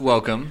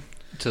Welcome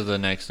to the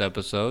next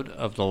episode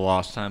of the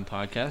Lost Time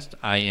Podcast.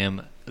 I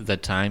am the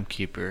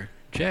Timekeeper,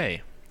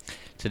 Jay.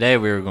 Today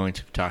we are going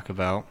to talk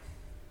about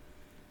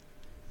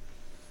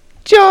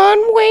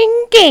John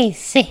Wayne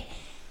Gacy.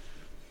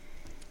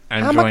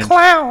 I'm a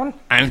clown.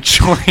 I'm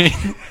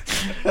joined.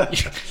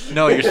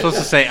 No, you're supposed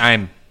to say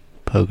I'm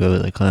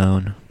Pogo the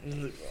Clown.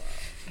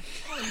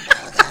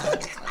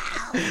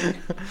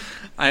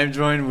 I am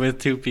joined with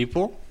two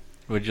people.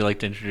 Would you like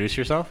to introduce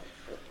yourself?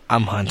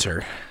 I'm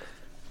Hunter.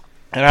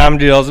 And I'm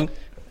Dilson.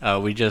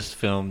 We just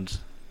filmed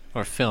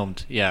the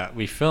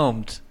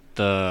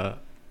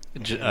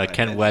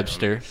Ken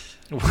Webster.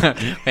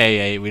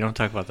 hey, we don't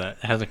talk about that.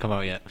 It hasn't come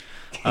out yet.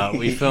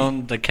 We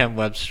filmed the Ken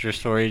Webster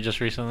story just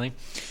recently,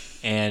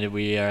 and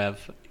we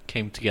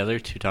came together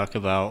to talk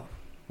about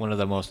one of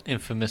the most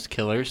infamous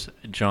killers,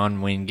 John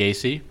Wayne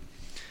Gacy.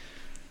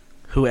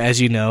 Who,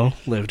 as you know,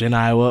 lived in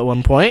Iowa at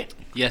one point.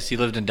 Yes, he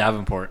lived in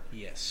Davenport.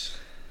 Yes.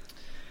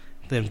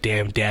 Them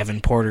damn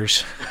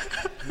Davenporters.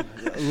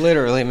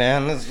 Literally,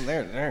 man.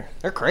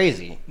 They're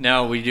crazy.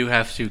 Now, we do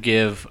have to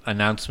give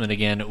announcement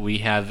again. We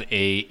have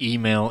a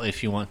email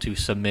if you want to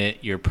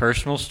submit your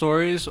personal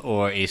stories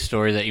or a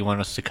story that you want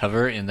us to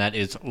cover, and that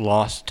is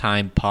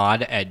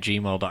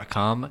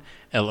losttimepod@gmail.com,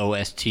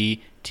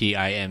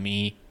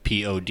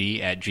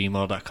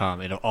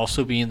 losttimepod@gmail.com. It'll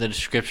also be in the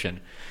description.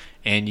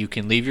 And you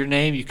can leave your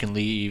name, you can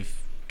leave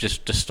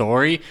just the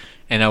story,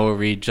 and I will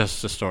read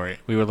just the story.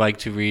 We would like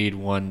to read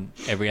one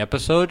every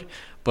episode,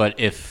 but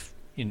if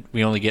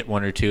we only get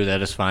one or two,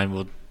 that is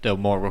fine.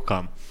 More will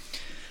come.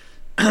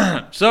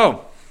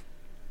 So,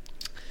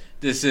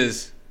 this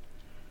is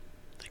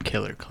the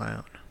Killer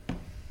Clown.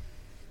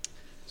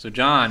 So,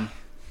 John,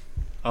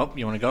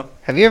 you want to go?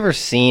 Have you ever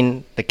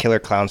seen the Killer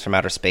Clowns from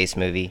Outer Space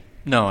movie?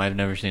 No, I've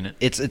never seen it.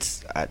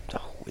 It's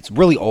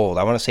really old.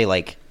 I want to say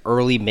like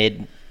early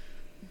mid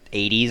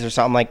 80s or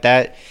something like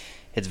that.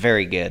 It's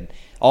very good.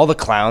 All the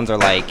clowns are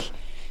like.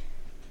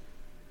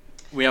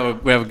 We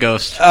have a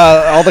ghost.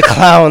 All the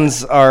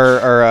clowns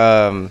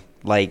are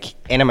like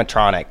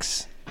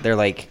animatronics. They're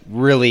like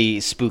really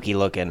spooky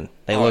looking.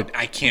 They look.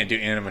 I can't do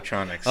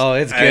animatronics. Oh,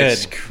 it's good.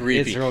 It's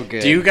creepy. It's real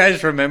good. Do you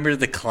guys remember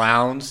the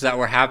clowns that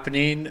were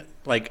happening?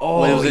 Like,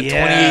 was it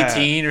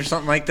 2018 or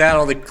something like that?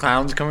 All the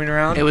clowns coming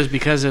around? It was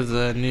because of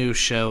the new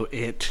show,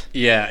 It.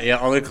 Yeah,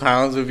 all the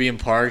clowns would be in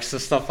parks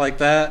and stuff like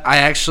that. I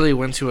actually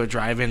went to a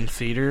drive-in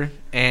theater,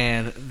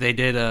 and they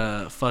did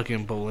a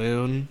fucking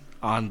balloon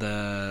on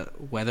the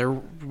weather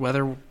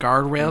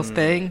guardrail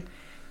thing,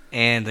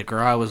 and the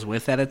girl I was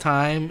with at a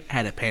time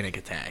had a panic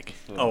attack.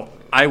 Oh,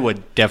 I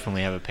would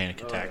definitely have a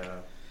panic attack.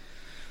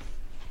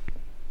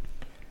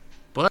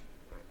 But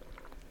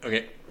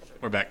okay,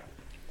 we're back.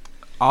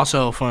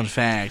 Also, fun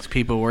fact,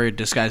 people were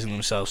disguising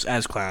themselves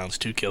as clowns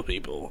to kill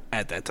people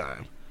at that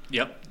time.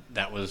 Yep,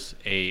 that was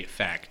a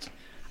fact.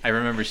 I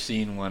remember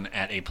seeing one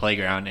at a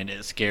playground, and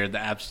it scared the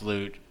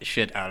absolute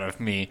shit out of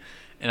me.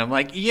 And I'm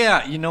like,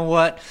 yeah, you know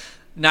what?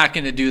 Not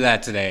going to do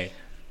that today.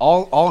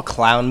 All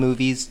clown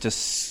movies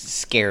just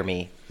scare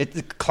me.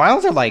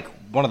 Clowns are like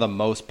one of the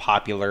most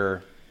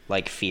popular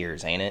like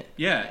fears, ain't it?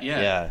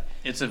 Yeah.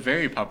 It's a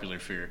very popular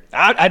fear.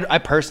 I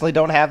personally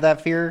don't have that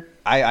fear.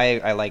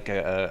 I like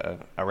a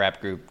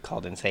rap group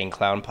called Insane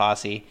Clown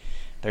Posse.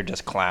 They're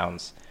just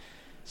clowns.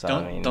 So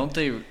don't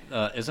they?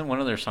 Isn't one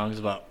of their songs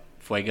about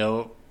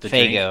Fuego?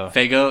 Fago.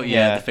 Drink? Fago,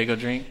 yeah, the Fago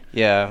drink.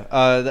 Yeah.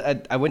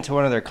 I went to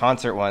one of their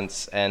concert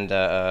once, and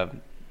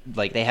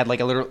like they had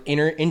like a little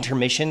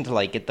intermission to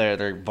like get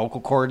their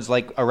vocal cords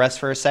like a rest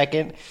for a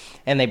second,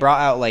 and they brought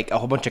out like a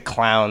whole bunch of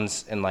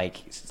clowns and like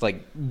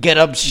get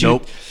up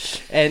shoot.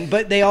 Nope.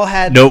 But they all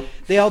had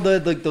they all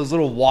did like those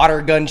little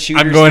water gun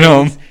shooters. I'm going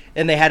home.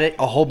 And they had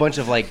a whole bunch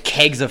of like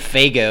kegs of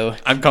Fago.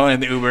 I'm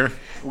calling the Uber.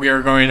 We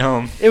are going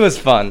home. It was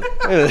fun.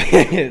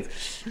 I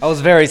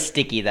was very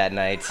sticky that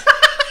night.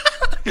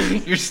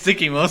 You're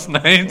sticky most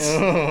nights.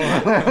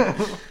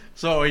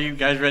 So, are you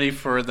guys ready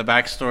for the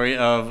backstory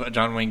of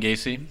John Wayne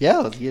Gacy? Yeah,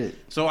 let's get it.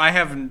 So, I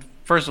have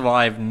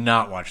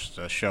not watched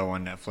the show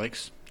on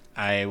Netflix.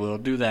 I will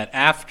do that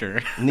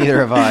after. Neither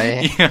have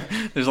I. Yeah,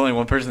 there's only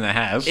one person that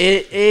has.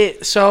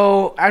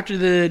 So after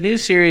the new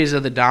series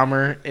of the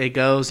Dahmer, it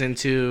goes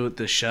into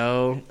the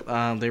show.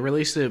 They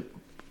released it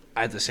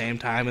at the same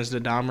time as the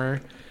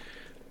Dahmer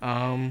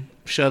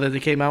show that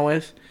they came out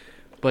with.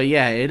 But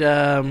yeah, it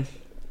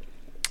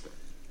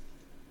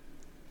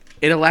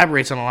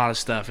elaborates on a lot of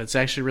stuff. It's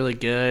actually really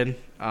good.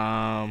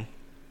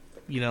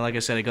 Like I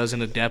said, it goes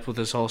into depth with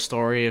this whole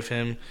story of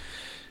him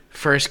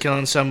first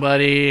killing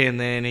somebody, and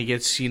then he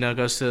gets,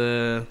 goes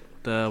to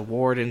the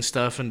ward and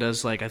stuff and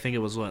does I think it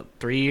was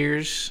 3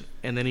 years,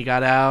 and then he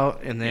got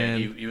out, and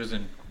then he was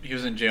in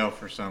jail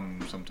for some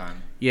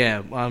time.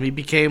 Yeah, he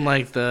became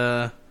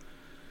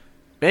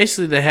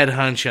basically the head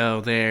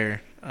honcho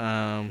there,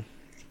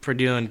 for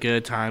doing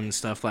good time and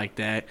stuff like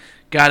that.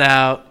 Got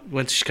out,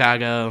 went to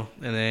Chicago,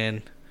 and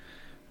then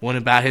went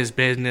about his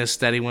business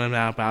that he went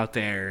out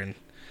there, and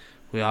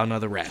we all know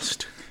the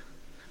rest.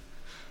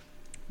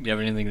 Do you have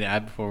anything to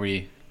add before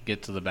we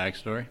get to the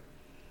backstory?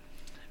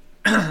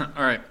 All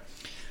right.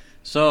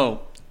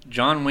 So,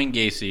 John Wayne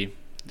Gacy,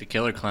 the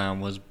killer clown,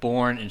 was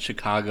born in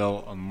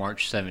Chicago on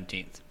March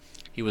 17th.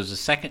 He was the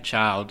second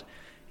child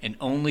and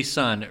only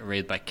son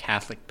raised by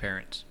Catholic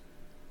parents.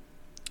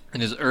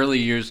 In his early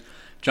years,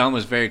 John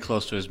was very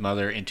close to his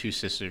mother and two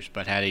sisters,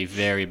 but had a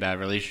very bad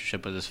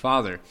relationship with his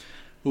father,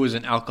 who was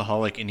an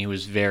alcoholic, and he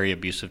was very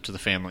abusive to the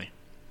family.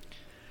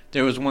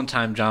 There was one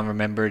time John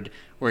remembered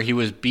where he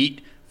was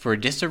beat for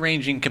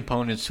disarranging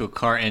components to a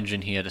car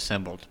engine he had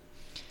assembled.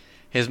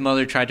 His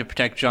mother tried to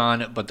protect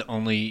John, but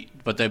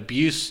the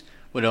abuse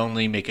would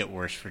only make it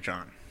worse for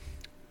John.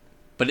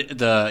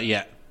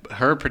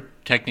 Her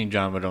protecting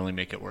John would only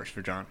make it worse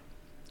for John.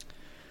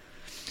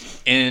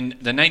 In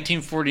the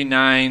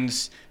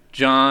 1949s,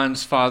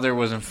 John's father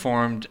was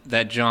informed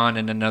that John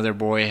and another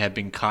boy had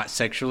been caught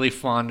sexually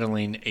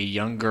fondling a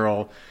young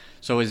girl,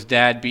 so his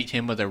dad beat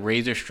him with a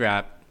razor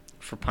strap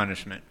for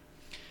punishment.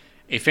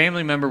 A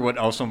family member would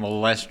also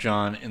molest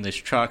John in this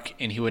truck,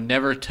 and he would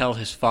never tell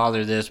his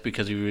father this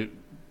because he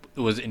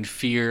was in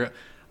fear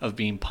of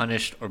being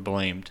punished or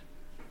blamed.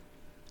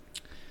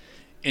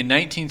 In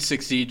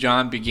 1960,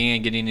 John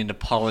began getting into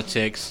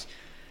politics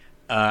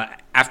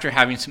after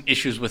having some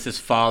issues with his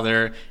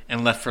father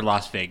and left for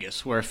Las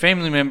Vegas, where a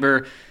family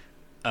member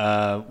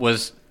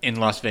was in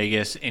Las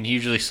Vegas, and he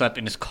usually slept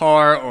in his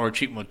car or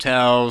cheap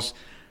motels.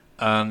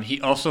 He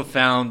also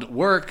found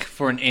work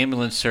for an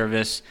ambulance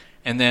service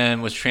and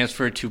then was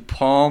transferred to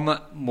Palm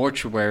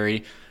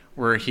Mortuary,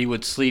 where he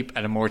would sleep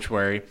at a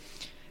mortuary,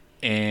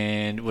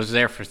 and was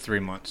there for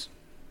 3 months.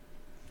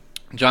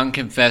 John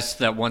confessed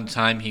that one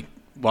time,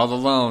 while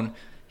alone,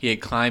 he had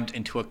climbed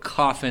into a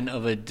coffin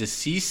of a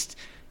deceased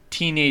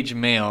teenage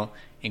male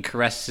and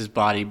caressed his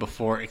body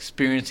before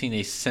experiencing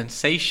a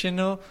sensation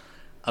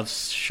of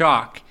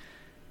shock,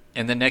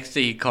 and the next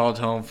day he called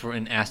home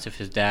and asked if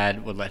his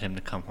dad would let him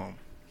to come home.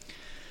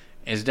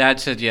 His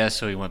dad said yes,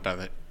 so he went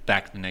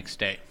back the next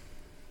day.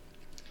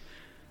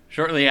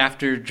 Shortly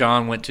after,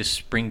 John went to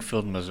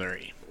Springfield,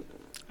 Missouri.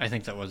 I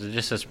think it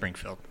just says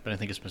Springfield, but I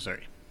think it's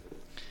Missouri.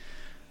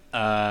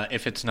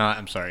 If it's not,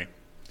 I'm sorry.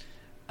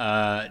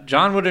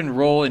 John would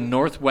enroll in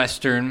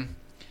Northwestern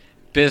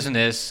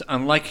business.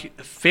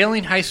 Unlike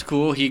failing high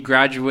school, he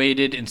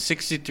graduated in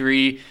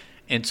 1963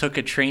 and took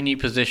a trainee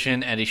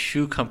position at a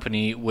shoe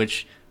company,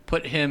 which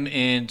put him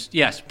in,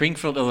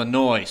 Springfield,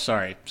 Illinois.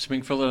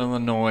 Springfield,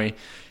 Illinois.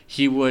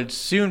 He would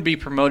soon be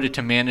promoted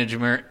to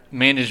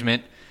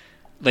management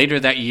later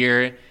that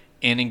year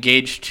and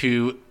engaged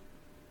to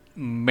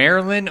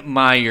Marilyn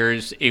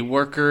Myers, a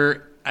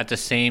worker at the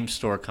same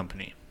store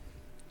company.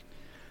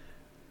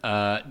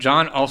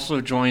 John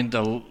also joined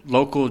the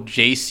local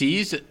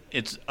JC's.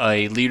 It's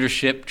a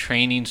leadership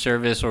training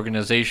service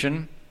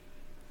organization.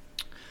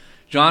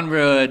 John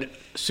would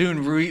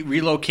soon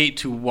relocate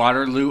to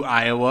Waterloo,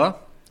 Iowa,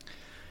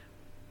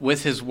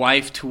 with his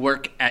wife to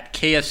work at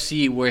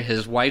KFC, where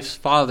his wife's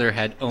father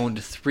had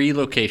owned 3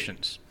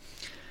 locations.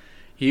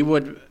 He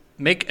would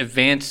make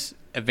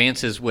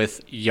advances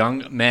with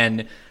young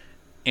men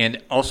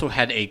and also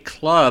had a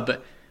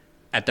club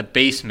at the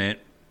basement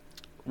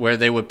where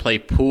they would play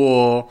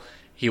pool.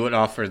 He would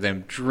offer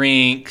them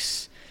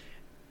drinks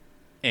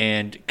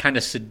and kind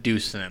of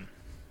seduce them.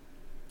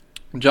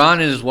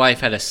 John and his wife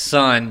had a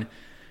son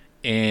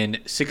in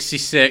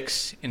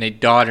 1966 and a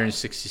daughter in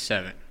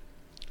 1967.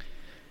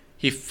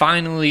 He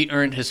finally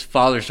earned his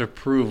father's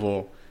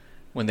approval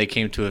when they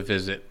came to a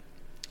visit.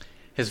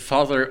 His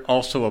father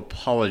also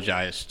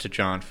apologized to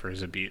John for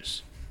his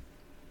abuse.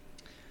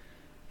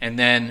 And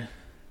then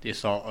the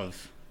assault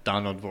of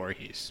Donald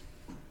Voorhees.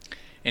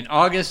 In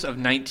August of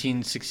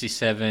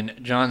 1967,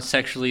 John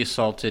sexually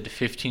assaulted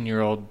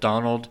 15-year-old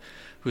Donald,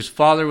 whose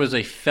father was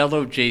a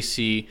fellow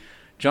JC.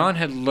 John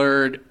had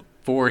lured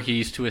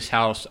Voorhees to his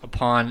house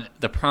upon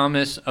the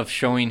promise of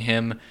showing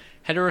him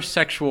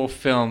heterosexual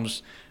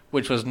films,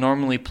 which was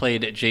normally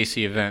played at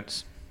JC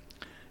events.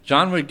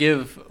 John would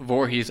give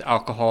Voorhees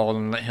alcohol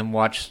and let him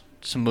watch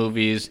some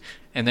movies,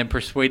 and then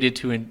persuaded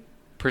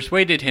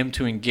him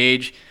to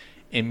engage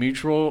in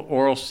mutual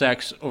oral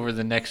sex over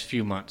the next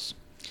few months.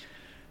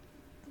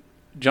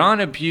 John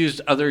abused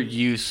other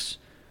youths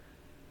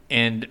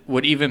and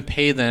would even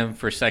pay them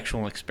for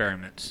sexual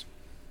experiments.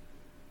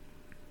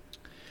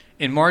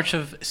 In March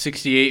of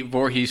 1968,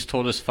 Voorhees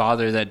told his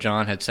father that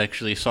John had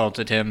sexually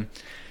assaulted him,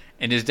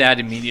 and his dad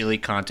immediately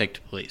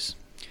contacted police,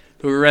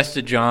 who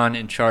arrested John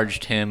and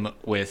charged him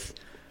with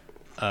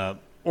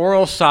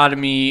oral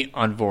sodomy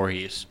on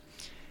Voorhees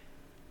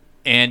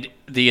and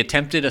the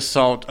attempted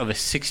assault of a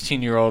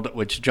 16-year-old,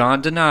 which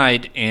John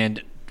denied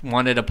and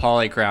wanted a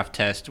polygraph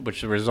test, which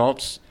the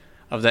results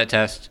of that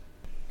test...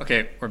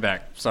 Okay, we're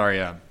back.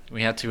 Sorry,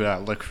 we had to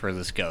look for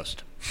this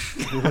ghost.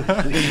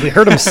 We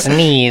heard him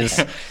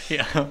sneeze.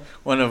 Yeah,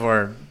 one of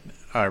our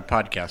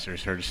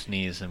podcasters heard a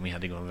sneeze, and we had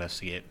to go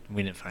investigate.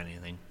 We didn't find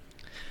anything.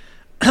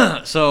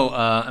 So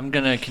I'm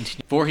going to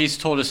continue. Voorhees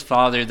told his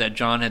father that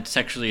John had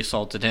sexually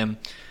assaulted him.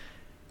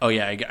 Oh,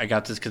 yeah, I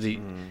got this because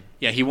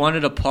he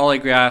wanted a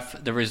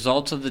polygraph. The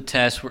results of the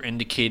test were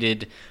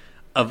indicated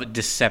of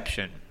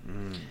deception.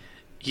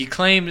 He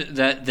claimed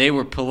that they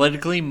were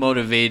politically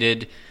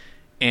motivated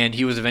and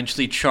he was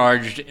eventually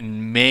charged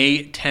in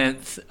May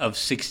 10th of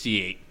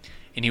 68,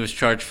 and he was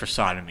charged for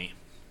sodomy.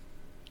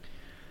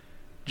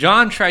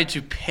 John tried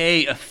to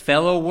pay a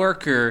fellow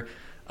worker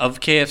of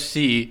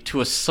KFC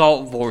to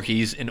assault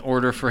Voorhees in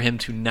order for him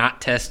to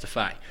not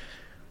testify,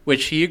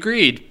 which he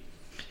agreed,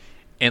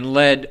 and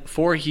led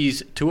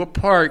Voorhees to a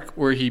park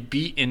where he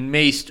beat and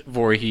maced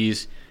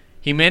Voorhees.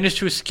 He managed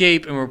to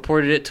escape and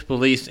reported it to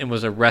police and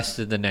was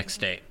arrested the next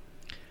day.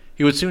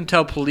 He would soon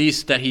tell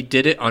police that he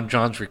did it on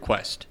John's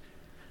request.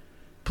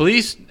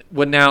 Police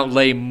would now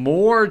lay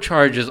more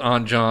charges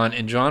on John,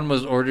 and John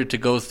was ordered to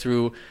go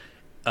through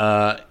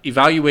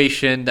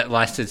evaluation that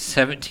lasted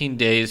 17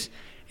 days,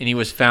 and he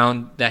was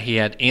found that he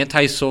had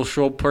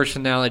antisocial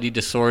personality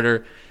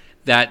disorder,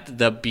 that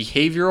the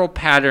behavioral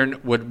pattern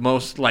would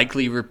most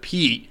likely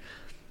repeat,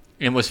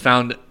 and was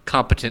found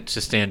competent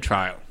to stand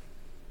trial.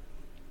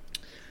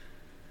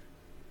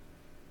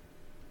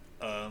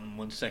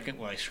 1 second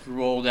while I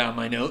scroll down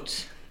my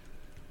notes.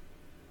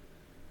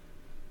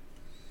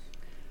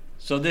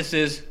 So this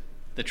is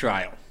the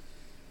trial.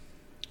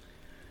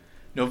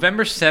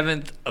 November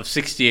 7th of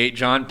 68,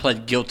 John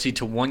pled guilty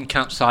to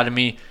 1-count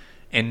sodomy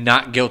and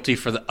not guilty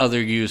for the other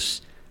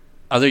youths,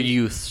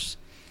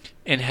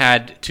 and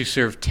had to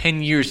serve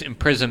 10 years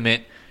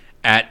imprisonment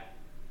at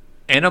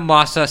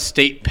Anamasa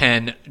State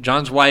Pen.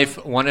 John's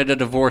wife wanted a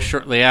divorce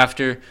shortly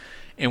after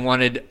and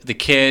wanted the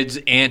kids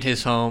and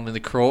his home, and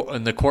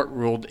the court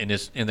ruled in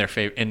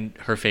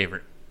her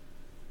favor.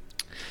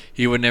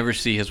 He would never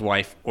see his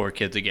wife or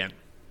kids again.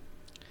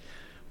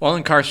 While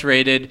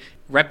incarcerated,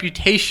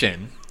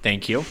 Reputation,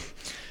 thank you,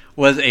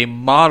 was a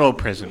model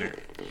prisoner.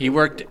 He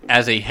worked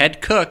as a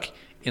head cook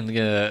in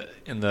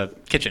the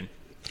kitchen.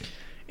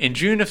 In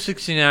June of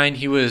 69,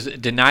 he was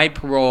denied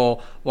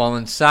parole. While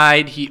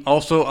inside, he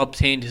also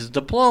obtained his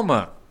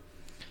diploma.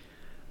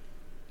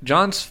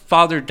 John's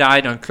father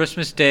died on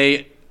Christmas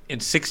Day in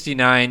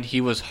 69.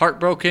 He was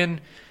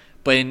heartbroken,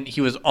 but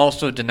he was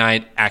also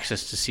denied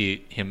access to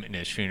see him in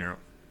his funeral.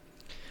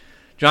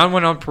 John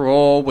went on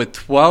parole with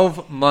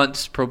 12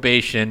 months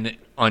probation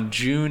on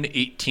June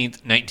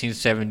 18th,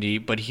 1970,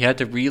 but he had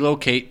to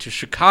relocate to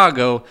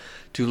Chicago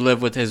to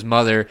live with his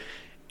mother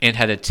and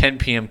had a 10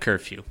 p.m.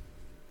 curfew.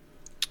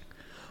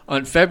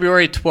 On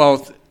February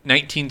 12th,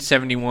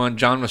 1971,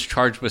 John was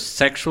charged with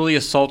sexually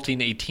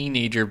assaulting a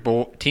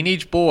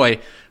teenage boy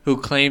who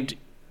claimed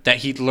that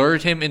he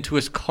lured him into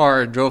his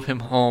car and drove him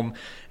home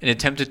and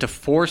attempted to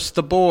force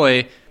the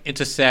boy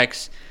into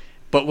sex,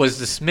 but was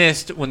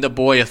dismissed when the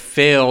boy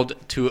failed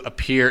to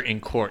appear in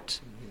court.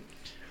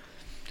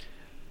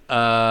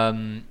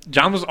 John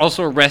was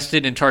also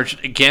arrested and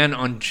charged again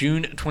on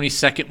June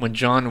 22nd when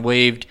John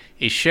waved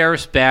a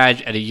sheriff's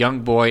badge at a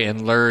young boy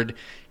and lured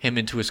him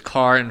into his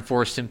car and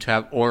forced him to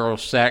have oral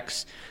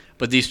sex,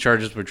 but these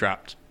charges were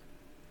dropped.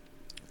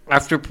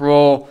 After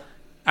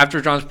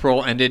John's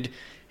parole ended,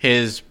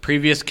 his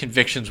previous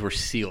convictions were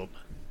sealed.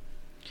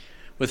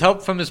 With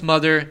help from his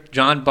mother,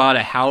 John bought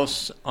a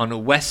house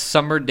on West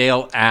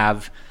Summerdale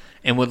Ave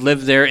and would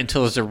live there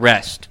until his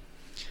arrest.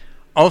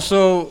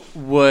 Also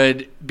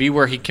would be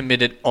where he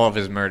committed all of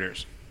his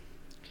murders.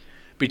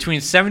 Between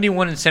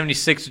 71 and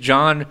 76,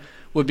 John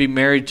would be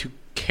married to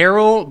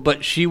Carol,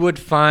 but she would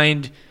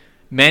find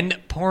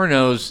men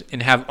pornos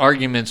and have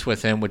arguments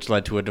with him, which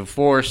led to a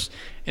divorce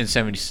in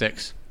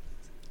 76.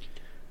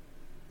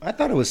 I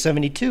thought it was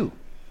 72.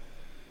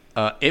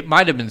 It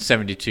might have been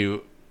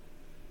 72.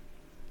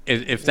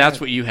 If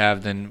that's what you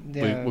have, then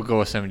we'll go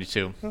with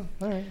 72. Oh,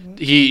 all right.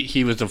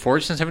 He was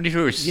divorced in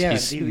 72, or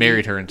he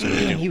married her in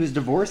 72? He was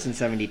divorced in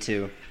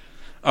 72.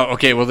 Oh,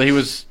 okay. Well, he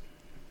was...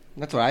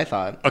 That's what I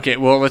thought. Okay,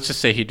 well, let's just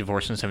say he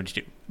divorced in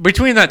 72.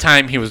 Between that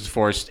time, he was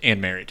divorced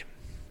and married.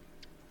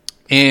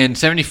 In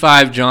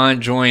 75,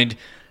 John joined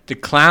the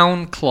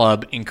Clown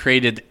Club and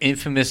created the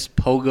infamous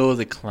Pogo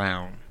the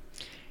Clown.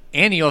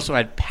 And he also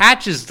had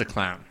Patches the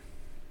Clown.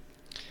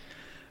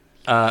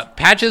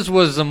 Patches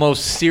was the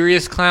most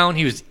serious clown.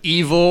 He was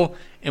evil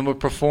and would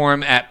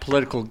perform at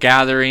political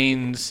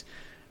gatherings,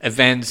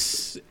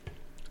 events,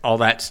 all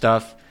that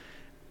stuff.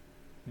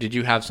 Did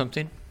you have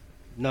something?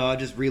 No,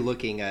 just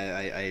re-looking.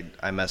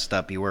 I messed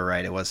up. You were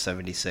right. It was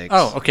 76.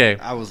 Oh, okay.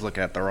 I was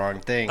looking at the wrong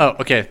thing. Oh,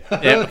 okay.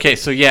 Yeah, okay,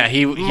 so yeah,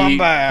 he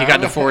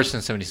got divorced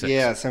in 76.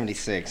 Yeah,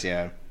 76,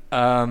 yeah.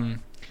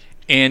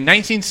 In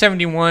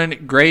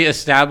 1971,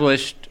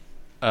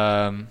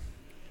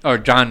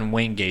 John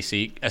Wayne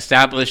Gacy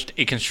established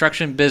a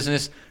construction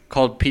business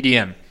called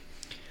PDM.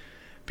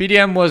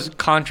 PDM was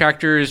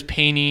contractors,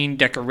 painting,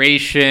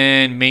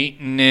 decoration,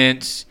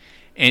 maintenance,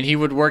 and he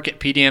would work at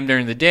PDM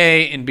during the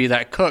day and be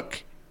that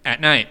cook at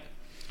night.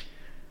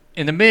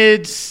 In the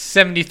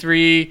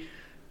mid-73,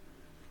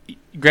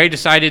 Gray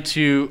decided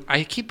to...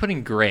 I keep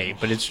putting Gray,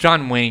 but it's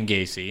John Wayne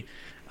Gacy.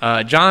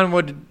 John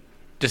would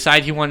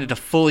decide he wanted to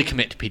fully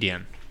commit to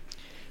PDM.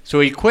 So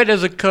he quit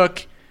as a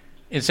cook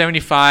in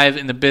 75,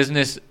 and the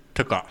business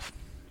took off.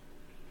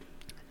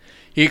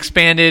 He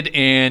expanded,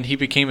 and he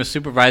became a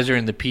supervisor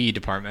in the PE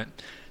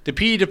department. The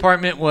PE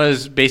department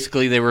was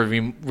basically, they were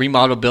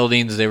remodel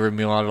buildings. They were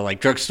remodel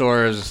like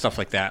drugstores and stuff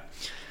like that.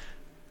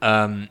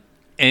 And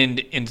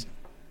and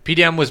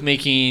PDM was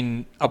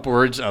making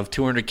upwards of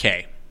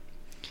 $200K.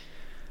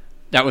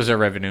 That was their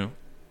revenue.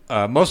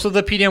 Most of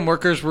the PDM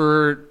workers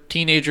were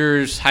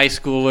teenagers, high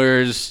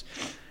schoolers,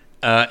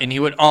 and he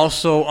would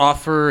also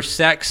offer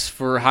sex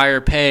for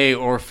higher pay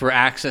or for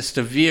access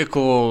to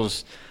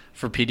vehicles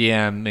for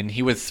PDM, and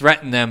he would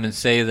threaten them and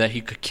say that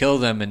he could kill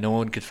them and no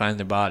one could find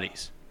their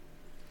bodies.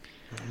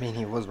 I mean,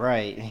 he was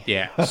right.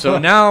 Yeah. So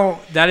now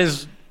that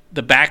is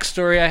the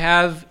backstory I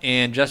have,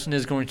 and Justin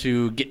is going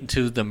to get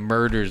into the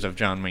murders of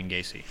John Wayne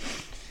Gacy.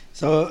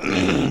 So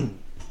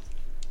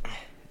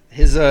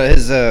his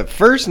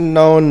first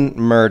known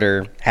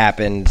murder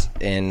happened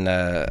in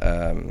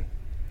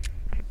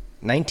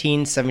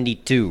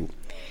 1972.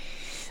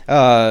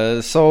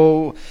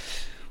 So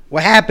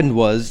what happened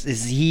was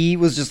he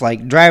was just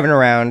like driving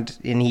around,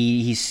 and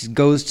he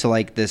goes to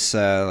like this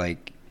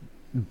like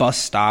bus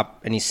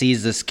stop, and he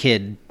sees this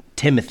kid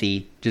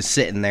Timothy just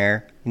sitting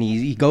there, and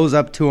he goes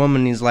up to him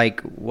and he's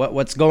like,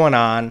 what's going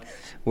on?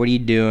 What are you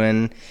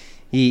doing?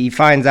 He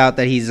finds out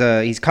that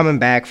he's coming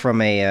back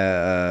from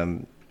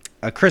a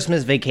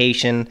Christmas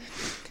vacation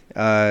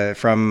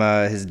from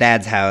his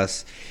dad's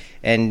house,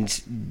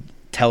 and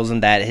tells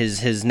him that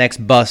his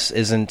next bus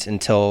isn't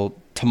until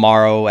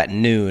tomorrow at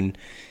noon.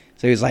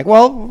 So he's like,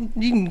 well,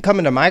 you can come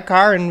into my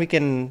car and we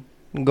can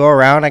go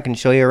around. I can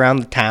show you around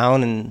the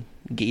town and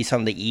get you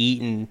something to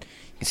eat, and you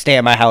can stay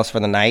at my house for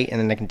the night, and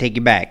then I can take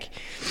you back.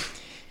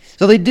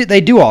 So they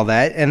do all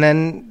that, and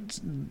then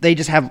they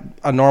just have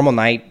a normal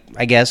night,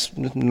 I guess.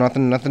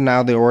 Nothing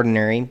out of the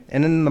ordinary.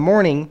 And then in the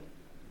morning,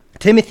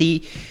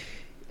 Timothy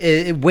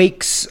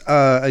wakes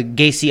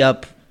Gacy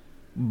up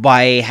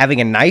by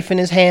having a knife in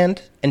his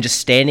hand and just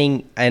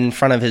standing in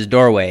front of his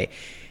doorway.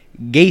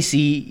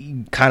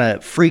 Gacy kind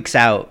of freaks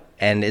out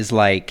and is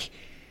like,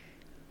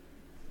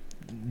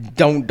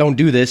 don't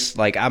do this.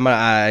 Like,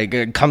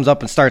 comes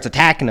up and starts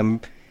attacking him,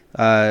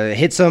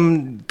 hits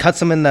him,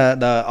 cuts him in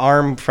the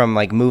arm from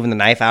like moving the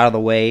knife out of the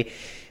way.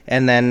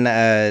 And then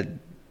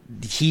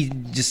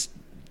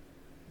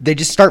they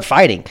just start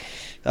fighting.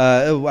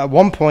 At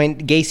one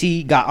point,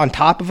 Gacy got on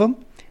top of him,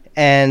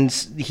 and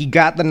he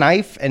got the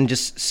knife and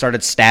just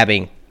started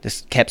stabbing.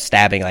 Just kept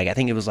stabbing. Like, I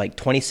think it was like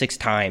 26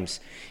 times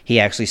he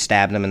actually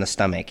stabbed him in the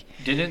stomach.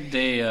 Didn't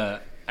they?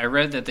 I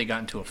read that they got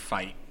into a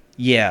fight.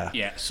 Yeah.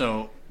 Yeah.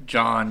 So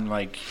John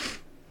like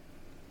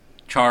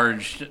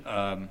charged.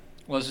 What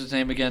was his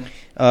name again?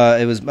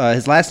 It was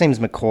his last name is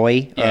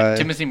McCoy. Yeah,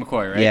 Timothy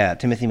McCoy, right? Yeah,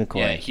 Timothy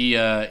McCoy.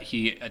 Yeah,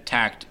 he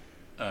attacked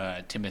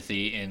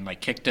Timothy and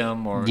like kicked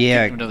him or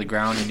kicked him to the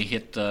ground, and he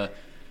hit the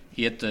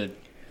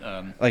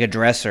like a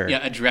dresser.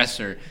 Yeah, a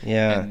dresser.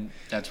 Yeah, and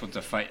that's what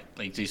the fight.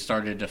 Like they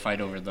started to fight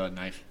over the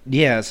knife.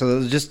 Yeah, so it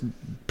was just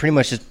pretty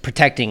much just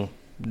protecting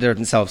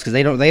themselves because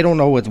they don't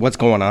know what's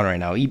going on right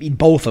now.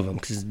 Both of them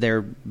because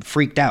they're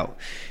freaked out.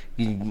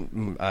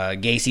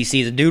 Gacy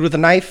sees a dude with a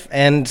knife,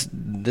 and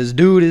this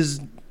dude is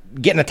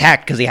getting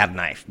attacked because he had a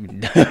knife.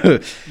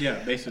 Yeah,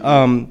 basically.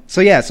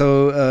 So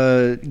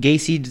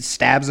Gacy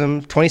stabs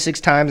him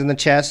 26 times in the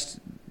chest.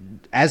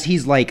 As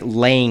he's like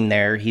laying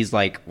there, he's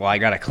like, well, I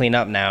gotta clean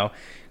up now.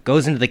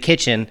 Goes into the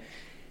kitchen,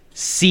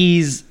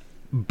 sees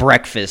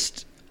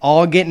breakfast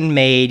all getting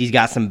made. He's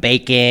got some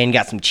bacon,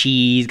 got some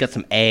cheese, got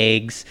some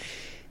eggs.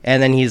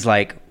 And then he's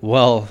like,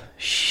 well,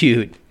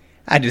 shoot,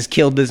 I just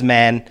killed this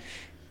man,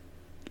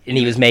 and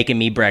he was making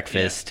me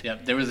breakfast. Yeah.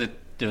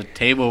 The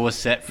table was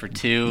set for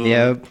two.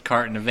 Yep.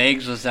 Carton of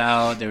eggs was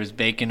out. There was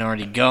bacon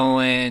already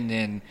going,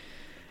 and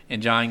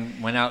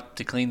John went out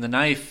to clean the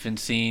knife and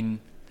seen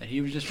that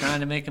he was just trying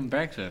to make him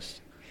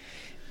breakfast.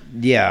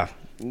 Yeah.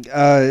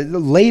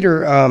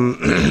 Later,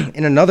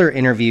 in another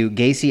interview,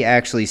 Gacy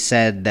actually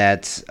said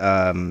that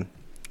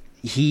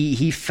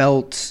he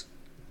felt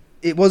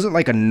it wasn't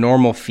like a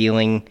normal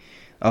feeling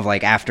of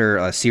like after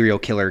a serial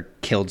killer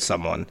killed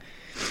someone.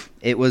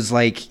 It was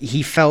like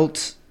he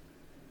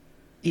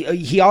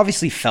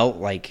obviously felt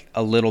like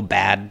a little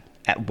bad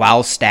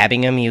while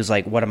stabbing him. He was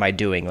like, what am I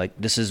doing? Like,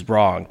 this is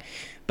wrong.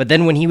 But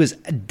then when he was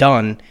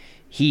done,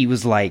 he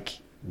was like,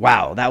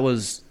 wow, that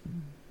was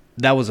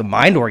a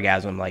mind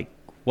orgasm. Like,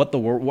 what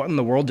in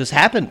the world just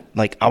happened?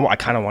 Like, I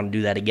kind of want to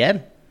do that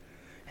again.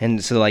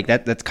 And so like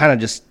that's kind of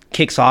just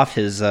kicks off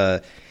his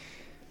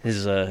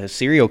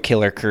serial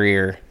killer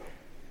career.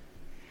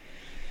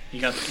 He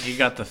got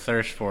the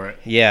thirst for it.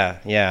 Yeah.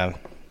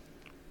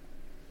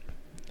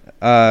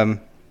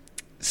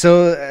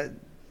 So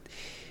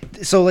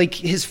like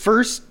his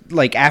first,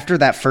 like after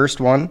that first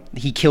one,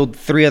 he killed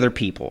 3 other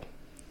people.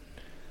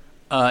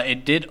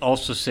 It did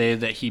also say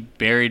that he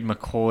buried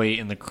McCoy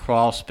in the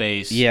crawl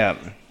space. Yeah.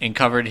 And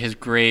covered his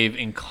grave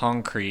in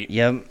concrete.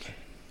 Yep.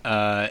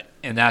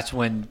 And that's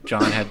when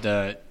John had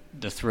the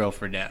thrill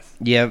for death.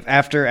 Yeah.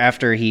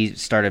 After he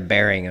started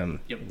burying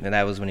him. Yep. And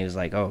that was when he was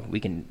like, oh,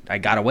 I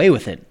got away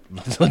with it.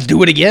 Let's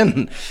do it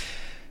again.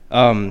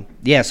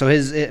 Yeah.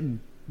 So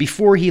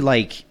before he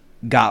like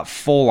got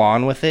full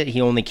on with it,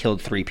 he only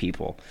killed 3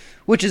 people,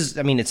 which is,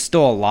 I mean, it's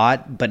still a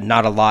lot, but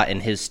not a lot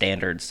in his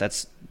standards.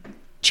 That's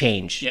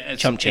change. Yeah,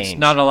 chump change. It's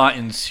not a lot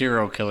in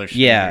serial killer standards.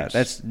 Yeah,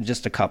 that's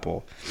just a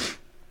couple.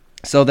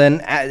 So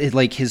then,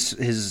 like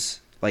his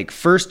like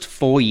first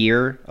full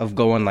year of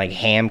going like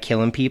ham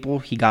killing people,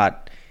 he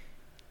got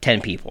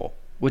 10 people,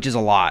 which is a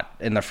lot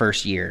in the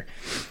first year.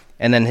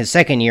 And then his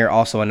second year,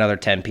 also another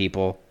 10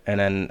 people. And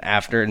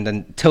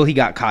then till he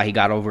got caught, he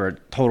got over a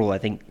total. I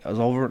think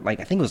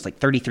it was like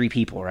 33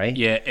 people, right?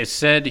 Yeah, it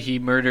said he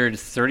murdered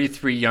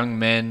 33 young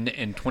men,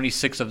 and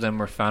 26 of them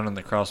were found in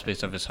the crawl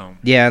space of his home.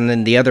 Yeah, and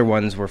then the other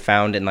ones were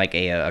found in like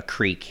a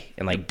creek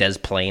in like Des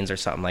Plaines or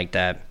something like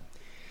that.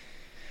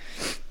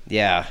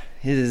 Yeah,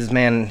 his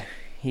man,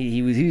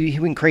 he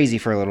went crazy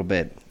for a little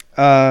bit.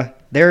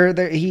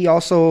 He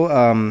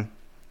also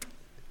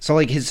so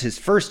like his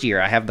first year,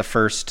 I have the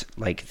first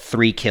like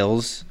 3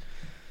 kills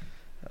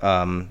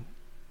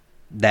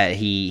that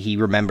he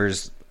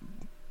remembers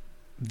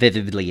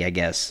vividly, I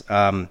guess.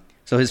 So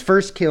his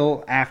first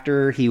kill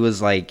after he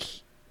was like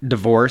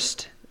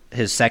divorced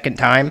his second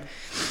time,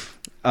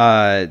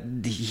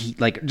 he,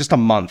 like just a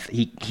month,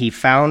 he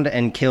found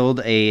and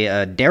killed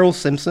a Daryl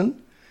Samson.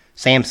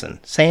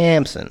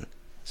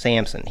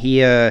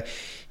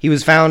 He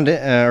was found,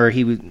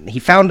 he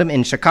found him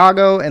in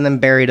Chicago and then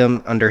buried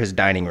him under his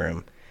dining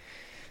room.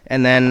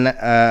 And then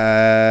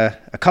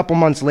a couple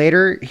months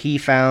later, he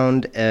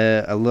found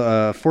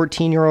a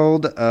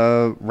 14-year-old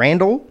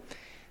Randall,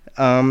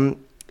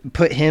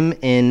 put him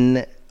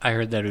in... I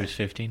heard that he was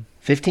 15.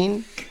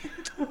 15?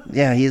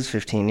 Yeah, he is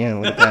 15. Yeah,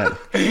 look at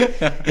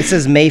that. It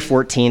says May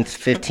 14th,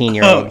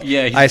 15-year-old. Oh,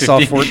 yeah, I saw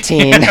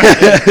 14.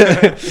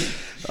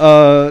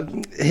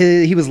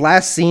 He was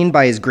last seen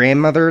by his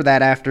grandmother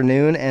that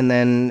afternoon, and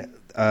then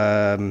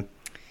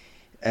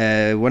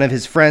one of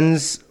his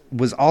friends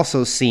was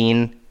also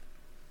seen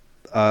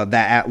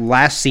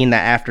last seen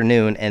that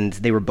afternoon, and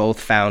they were both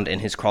found in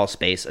his crawl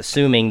space,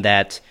 assuming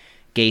that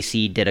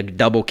Gacy did a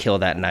double kill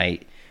that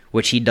night,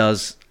 which he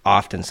does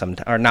often,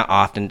 or not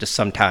often, just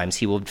sometimes.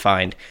 He would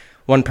find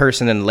one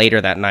person and later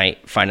that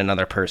night find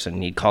another person,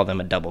 and he'd call them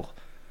a double.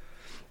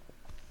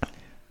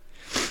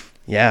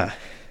 Yeah.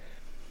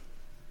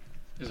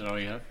 Is it all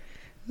you have?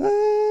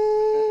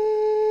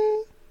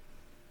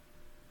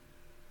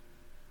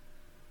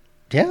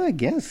 Yeah, I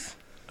guess.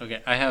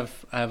 Okay, I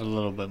have a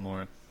little bit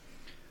more.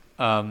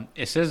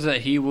 It says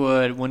that he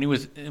would, when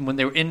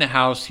they were in the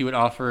house, he would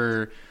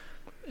offer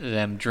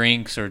them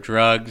drinks or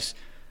drugs,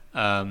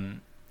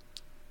 and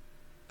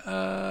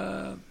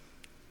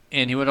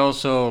he would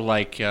also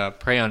like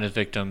prey on his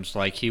victims.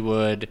 Like he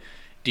would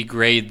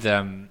degrade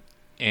them,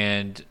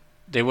 and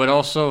they would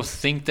also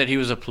think that he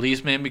was a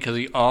policeman because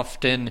he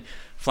often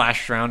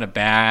flashed around a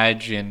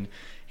badge, and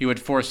he would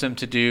force them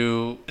to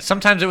do.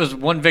 Sometimes it was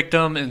one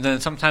victim, and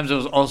then sometimes it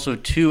was also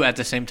 2 at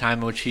the same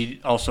time, which he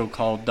also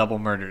called double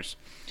murders.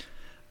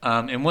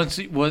 And once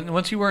you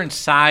were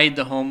inside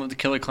the home of the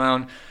killer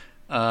clown,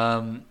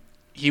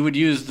 he would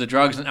use the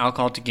drugs and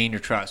alcohol to gain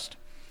your trust.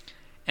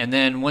 And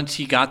then once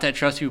he got that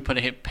trust, he would put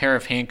a pair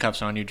of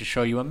handcuffs on you to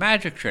show you a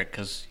magic trick,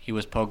 because he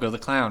was Pogo the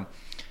Clown.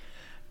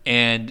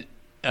 And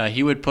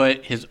he would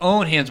put his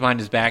own hands behind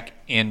his back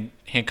and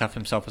handcuff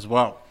himself as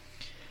well.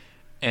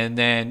 And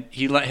then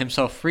he let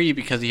himself free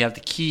because he had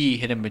the key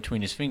hidden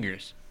between his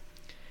fingers.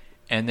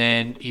 And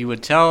then he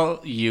would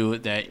tell you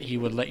that he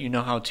would let you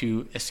know how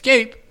to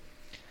escape.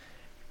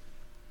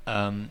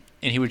 And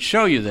he would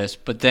show you this,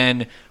 but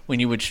then when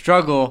you would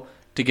struggle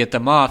to get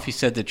them off, he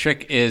said the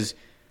trick is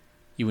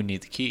you would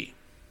need the key.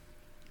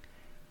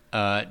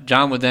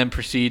 John would then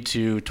proceed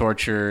to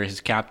torture his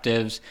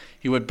captives.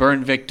 He would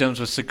burn victims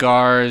with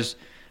cigars,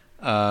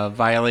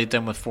 violate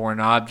them with foreign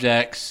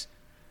objects.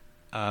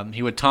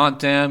 He would taunt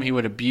them. He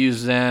would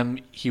abuse them.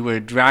 He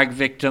would drag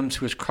victims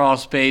to his crawl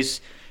space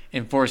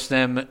and force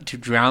them to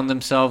drown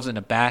themselves in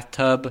a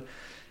bathtub,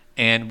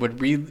 and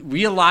would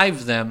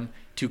re-alive them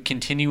to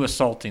continue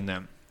assaulting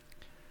them.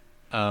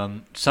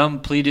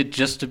 Some pleaded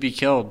just to be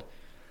killed,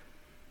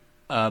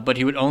 but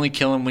he would only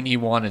kill them when he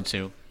wanted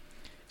to,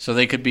 so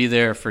they could be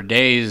there for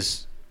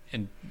days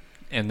and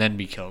then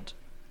be killed.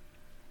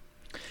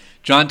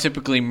 John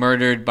typically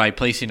murdered by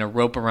placing a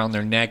rope around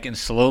their neck and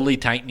slowly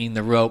tightening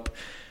the rope,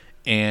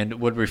 and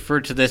would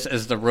refer to this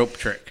as the rope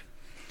trick.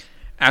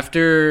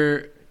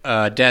 After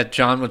death,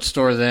 John would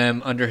store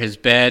them under his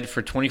bed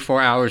for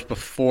 24 hours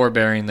before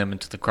burying them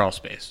into the crawl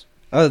space.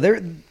 Oh,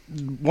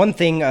 one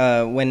thing,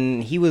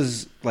 when he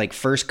was like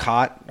first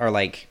caught, or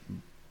like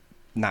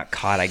not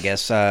caught, I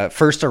guess,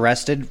 first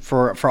arrested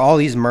for all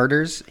these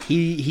murders,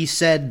 he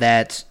said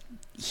that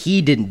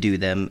he didn't do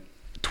them.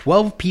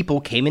 12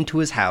 people came into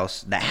his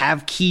house that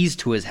have keys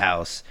to his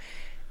house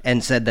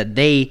and said that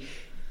they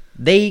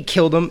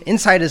killed him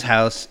inside his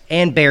house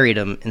and buried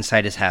him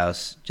inside his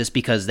house just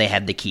because they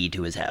had the key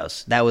to his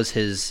house. That was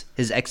his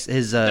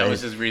that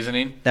was his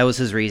reasoning. That was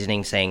his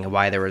reasoning, saying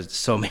why there was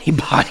so many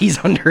bodies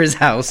under his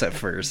house at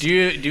first. Do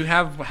you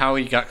have how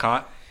he got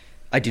caught?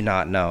 I do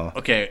not know.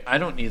 Okay, I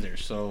don't either.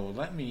 So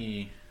let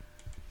me.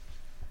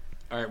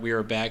 All right, we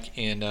are back,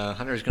 and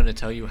Hunter is going to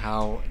tell you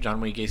how John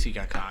Wayne Gacy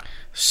got caught.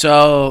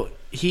 So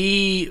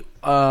he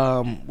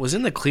was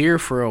in the clear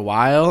for a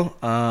while,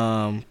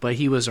 but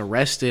he was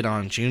arrested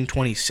on June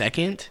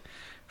 22nd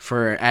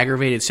for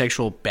aggravated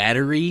sexual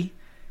battery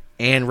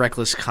and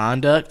reckless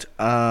conduct.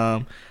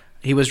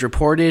 He was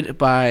reported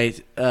by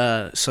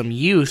some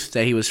youth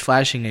that he was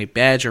flashing a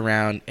badge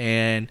around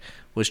and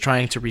was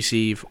trying to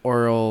receive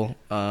oral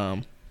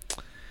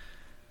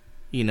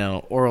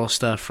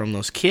stuff from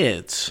those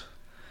kids.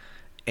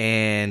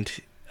 And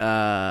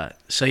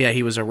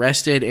he was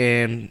arrested,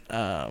 and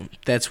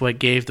that's what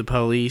gave the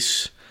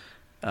police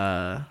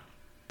the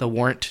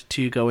warrant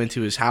to go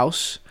into his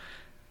house,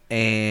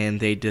 and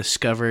they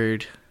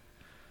discovered,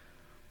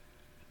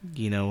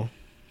 the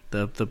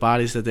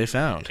bodies that they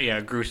found.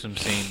 Yeah, gruesome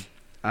scene.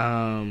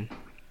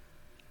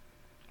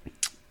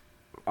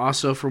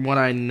 Also, from what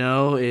I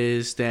know,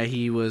 is that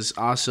he was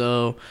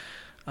also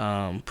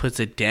put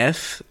to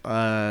death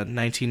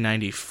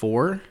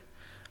 1994.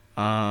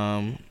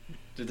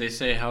 Did they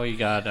say how he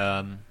got,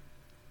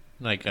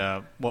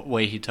 what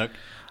way he took?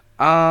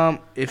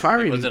 If I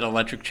was it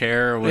electric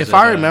chair? Or was if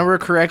I remember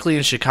correctly,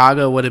 in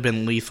Chicago, it would have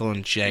been lethal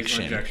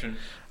injection.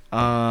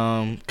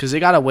 Because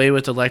they got away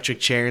with electric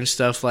chair and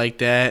stuff like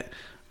that.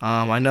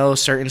 I know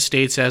certain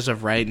states, as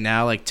of right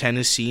now, like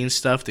Tennessee and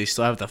stuff, they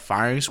still have the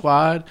firing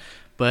squad,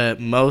 but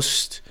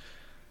most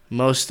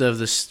of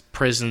the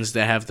prisons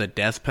that have the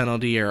death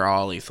penalty are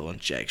all lethal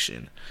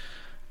injection.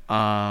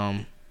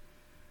 But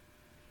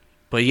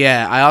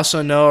yeah, I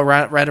also know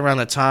right around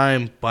the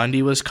time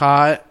Bundy was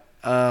caught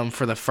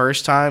for the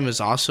first time is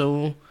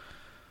also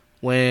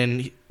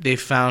when they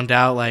found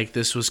out like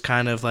this was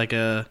kind of like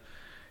a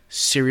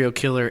serial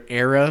killer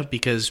era,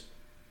 because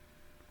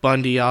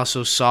Bundy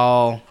also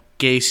saw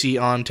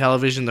Gacy on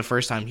television the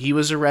first time he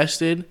was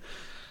arrested.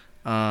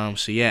 So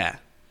yeah.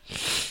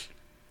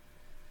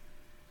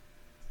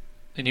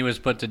 And he was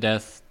put to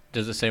death.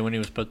 Does it say when he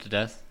was put to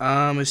death?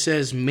 It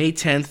says May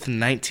 10th,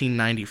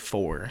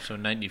 1994. So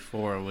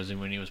 94 was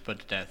when he was put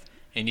to death.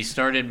 And he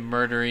started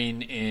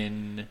murdering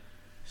in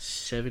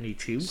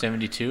 72.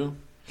 72?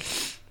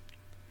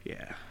 Yeah.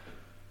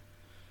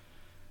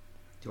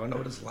 Do you want to know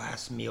what his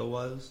last meal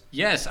was?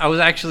 Yes, I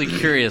was actually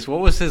curious. What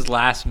was his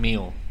last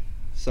meal?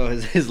 So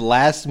his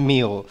last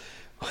meal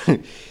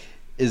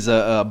is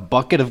a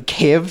bucket of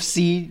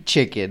KFC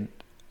chicken,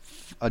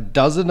 a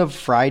dozen of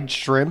fried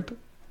shrimp,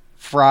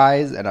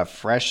 fries, and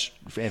fresh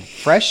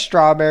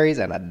strawberries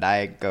and a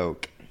Diet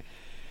Coke.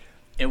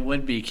 It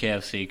would be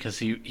KFC because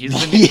he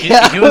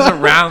was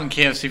around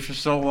KFC for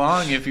so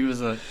long. If he was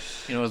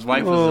his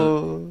wife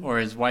or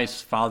his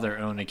wife's father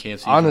owned a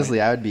KFC. Honestly,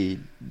 joint. I would be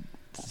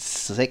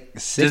sick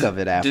of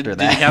it after that.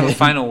 Did he have a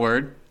final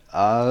word?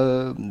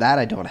 That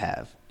I don't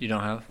have. You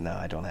don't have? No,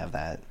 I don't have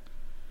that.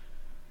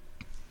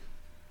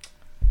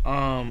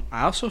 I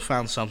also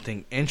found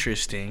something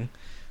interesting.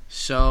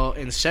 So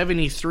in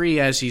 73,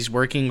 as he's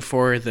working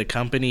for the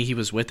company he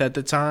was with at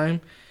the time,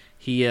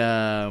 he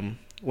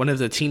one of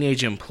the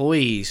teenage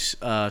employees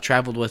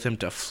traveled with him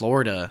to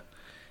Florida,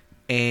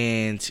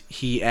 and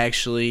he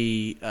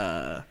actually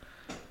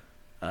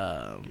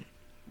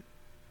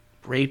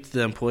raped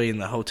the employee in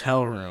the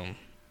hotel room.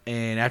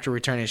 And after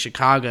returning to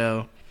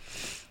Chicago,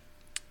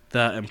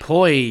 the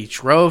employee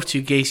drove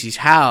to Gacy's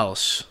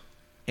house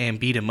and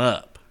beat him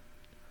up.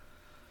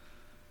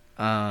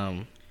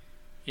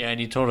 Yeah, and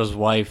he told his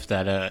wife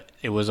that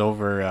it was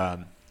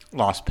over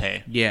lost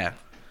pay. Yeah,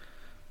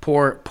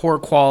 poor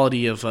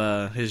quality of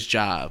his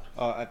job.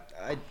 I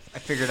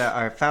figured out.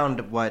 I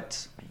found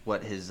what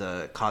his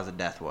cause of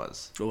death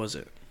was. What was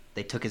it?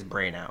 They took his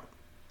brain out.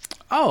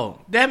 Oh,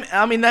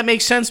 that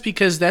makes sense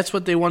because that's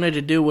what they wanted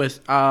to do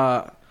with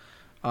Dahmer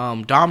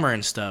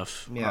and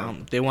stuff. Yeah,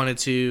 they wanted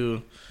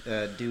to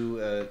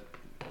do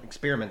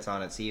experiments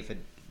on it, see if it.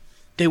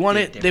 They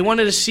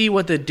wanted to see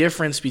what the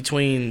difference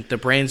between the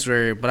brains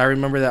were, but I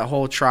remember that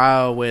whole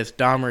trial with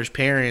Dahmer's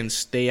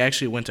parents. They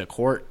actually went to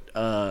court.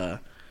 Because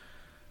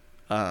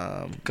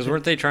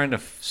weren't they trying to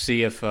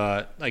see if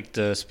like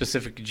the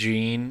specific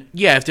gene?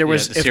 Yeah, if there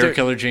was the serial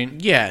killer gene.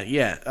 Yeah.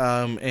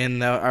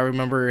 And I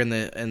remember in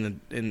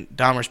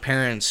Dahmer's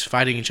parents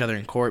fighting each other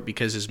in court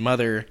because his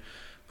mother,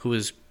 who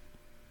is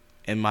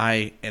and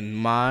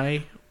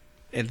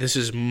this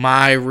is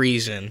my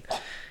reason.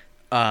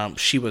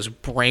 She was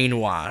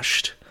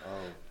brainwashed. Oh,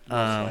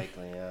 most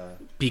likely, yeah.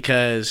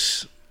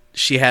 Because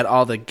she had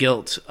all the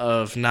guilt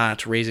of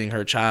not raising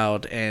her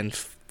child and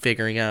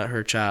figuring out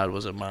her child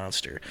was a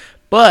monster.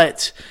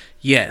 But,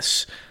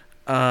 yes,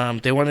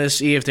 they wanted to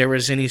see if there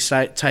was any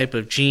type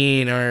of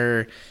gene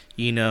or,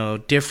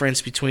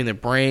 difference between the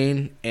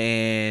brain.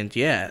 And,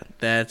 yeah,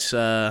 that's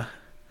from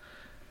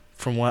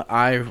what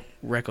I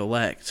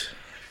recollect.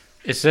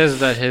 It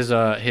says that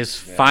his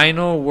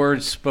final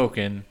words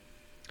spoken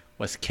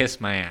was "kiss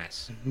my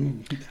ass."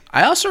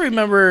 I also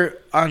remember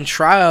on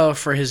trial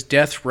for his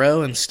death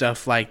row and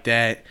stuff like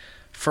that,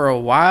 for a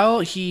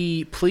while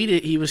he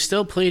was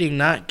still pleading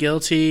not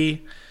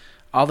guilty,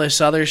 all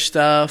this other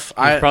stuff.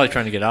 He was probably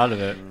trying to get out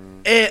of it.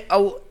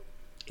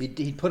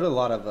 He put a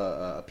lot of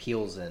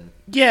appeals in.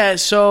 Yeah,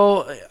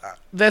 so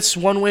that's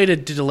one way to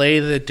delay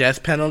the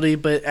death penalty,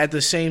 but at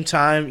the same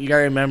time, you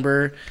gotta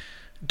remember,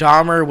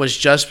 Dahmer was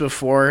just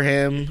before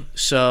him,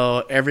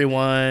 so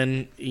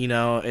everyone,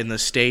 in the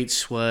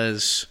States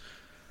was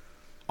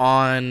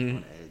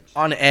on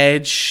on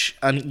edge,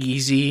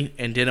 uneasy,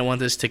 and didn't want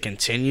this to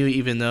continue,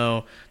 even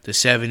though the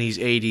 70s,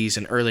 80s,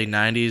 and early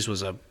 90s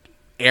was a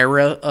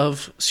era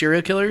of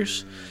serial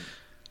killers.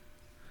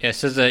 Yeah, it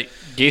says that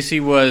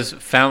Gacy was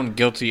found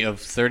guilty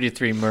of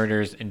 33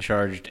 murders and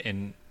charged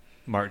in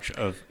March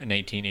of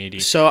 1980.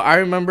 So I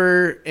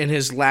remember in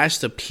his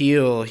last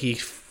appeal, he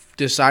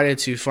decided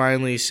to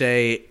finally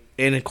say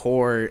in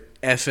court,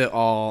 F it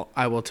all,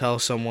 I will tell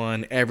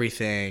someone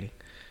everything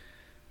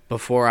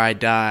before I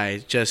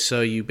die, just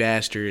so you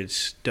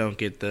bastards don't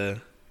get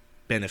the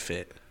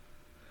benefit.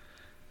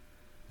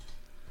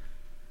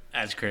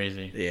 That's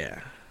crazy.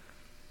 Yeah.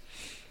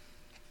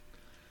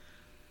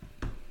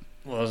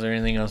 Well, is there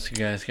anything else you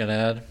guys got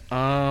to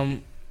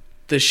add?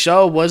 The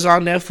show was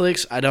on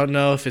Netflix. I don't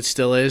know if it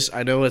still is.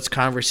 I know it's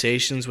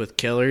Conversations with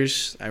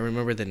Killers. I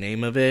remember the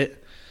name of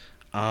it.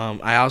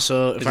 I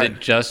also... Is it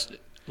just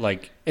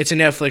like... It's a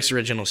Netflix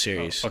original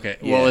series. Oh, okay.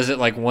 Yeah. Well, is it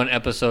like one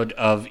episode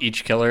of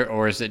each killer,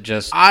 or is it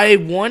just... I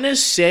want to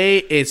say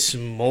it's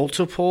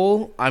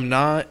multiple. I'm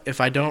not...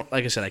 If I don't...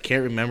 Like I said, I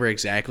can't remember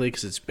exactly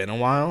because it's been a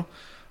while.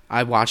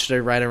 I watched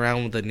it right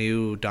around when the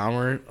new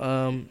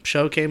Dahmer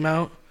show came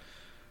out.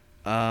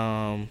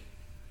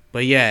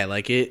 But yeah,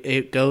 like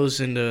it goes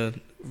into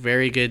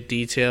very good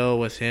detail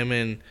with him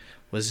and...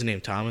 What's his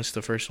name? Thomas,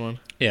 the first one?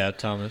 Yeah,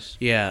 Thomas.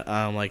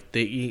 Yeah, like,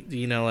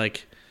 you know,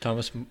 like...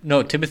 Timothy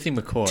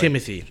McCoy.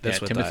 Timothy, that's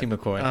what Timothy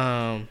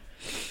McCoy.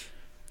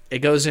 It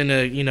goes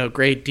into, you know,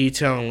 great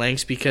detail and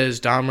lengths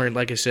because Dahmer,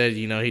 like I said,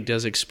 you know, he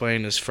does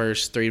explain his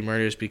first 3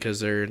 murders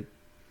because they're,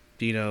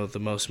 you know, the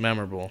most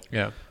memorable.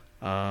 Yeah.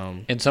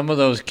 And some of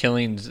those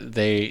killings,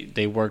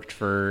 they worked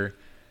for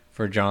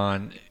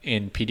John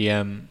in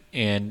PDM,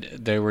 and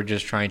they were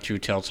just trying to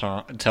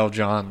tell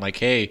John, like,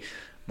 hey,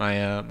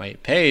 my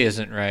pay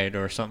isn't right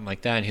or something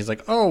like that. And he's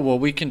like, oh, well,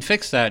 we can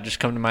fix that. Just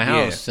come to my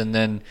house. Yeah. And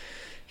then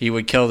he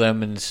would kill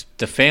them, and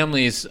the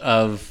families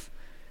of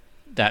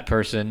that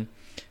person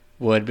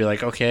would be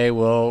like, okay,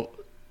 well,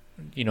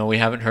 you know, we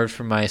haven't heard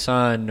from my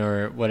son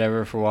or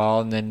whatever for a while,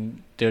 and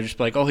then they'll just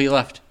be like, oh, he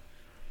left.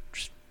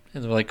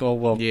 And they're like, oh,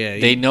 well, yeah,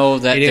 they know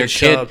that their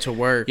kid up to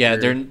work. Yeah,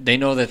 they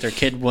know that their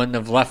kid wouldn't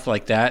have left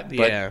like that.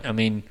 But yeah. I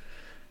mean,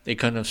 they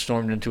couldn't have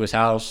stormed into his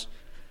house.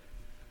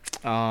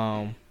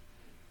 But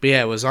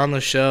yeah, it was on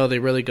the show. They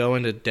really go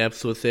into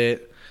depth with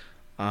it.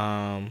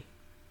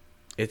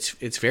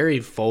 It's very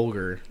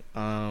vulgar.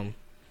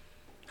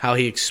 How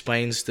he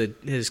explains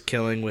his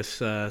killing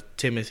with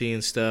Timothy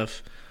and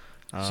stuff.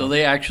 So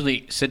they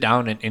actually sit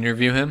down and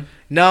interview him?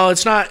 No,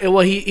 it's not.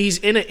 Well, he's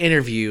in an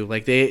interview.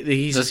 Like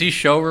does he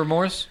show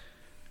remorse?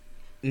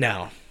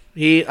 No.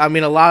 I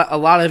mean, a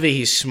lot of it,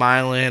 he's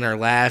smiling or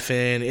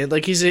laughing.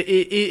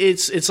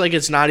 It's like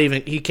it's not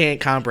even. He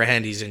can't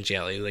comprehend he's in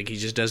jail. Like, he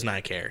just does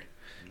not care.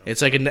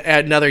 It's like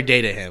another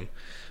day to him.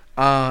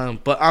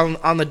 But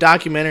on the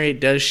documentary, it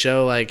does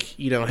show, like,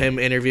 you know, him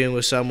interviewing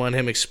with someone,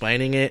 him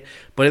explaining it.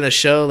 But in the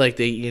show, like,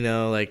 they, you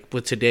know, like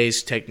with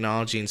today's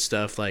technology and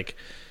stuff, like,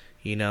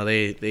 you know,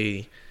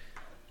 they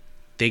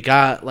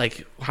got,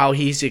 like, how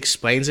he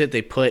explains it,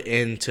 they put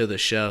into the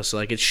show. So,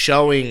 like, it's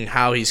showing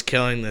how he's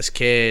killing this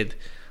kid,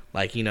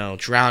 like, you know,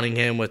 drowning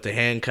him with the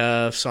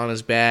handcuffs on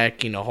his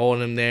back, you know,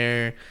 holding him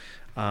there.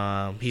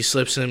 He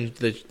slips him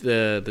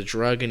the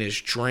drug in his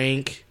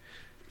drink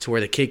to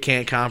where the kid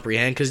can't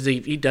comprehend, because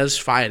he does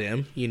fight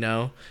him, you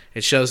know.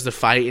 It shows the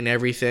fight and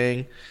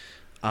everything.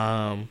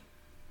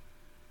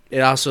 It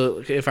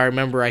also, if I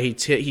remember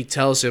right, he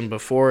tells him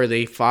before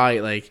they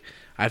fight, like,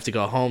 I have to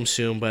go home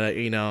soon, but,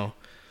 you know,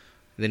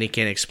 then he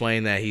can't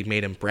explain that he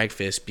made him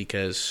breakfast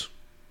because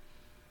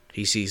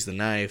he sees the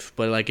knife.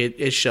 But, like,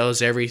 it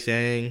shows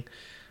everything,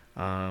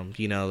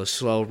 you know, the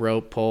slow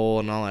rope pull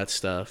and all that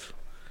stuff.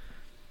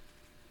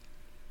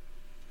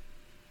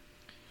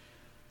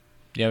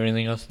 Do you have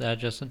anything else to add,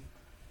 Justin?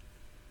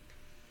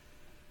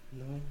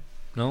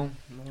 No?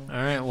 All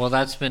right. Well,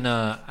 that's been.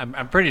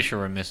 I'm pretty sure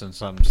we're missing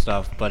some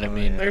stuff, but I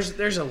mean,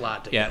 there's a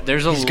lot.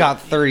 He's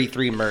got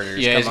 33 murders.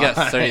 Yeah, he's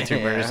got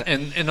 33 murders,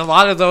 and a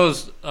lot of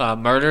those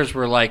murders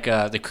were like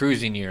the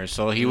cruising years.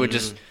 So he would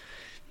just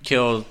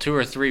kill 2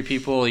 or 3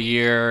 people a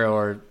year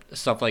or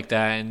stuff like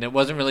that, and it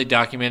wasn't really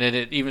documented.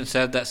 It even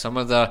said that some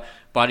of the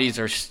bodies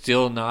are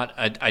still not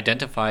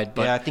identified.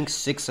 But yeah, I think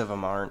 6 of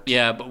them aren't.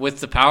 Yeah, but with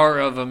the power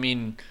of, I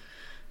mean,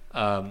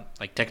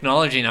 like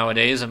technology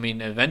nowadays, I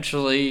mean,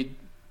 eventually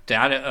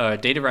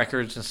data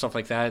records and stuff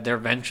like that, they're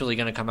eventually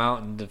going to come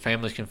out, and the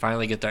families can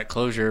finally get that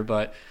closure.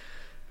 But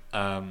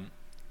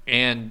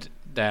and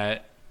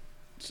that,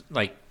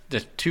 like,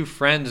 the 2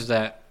 friends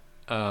that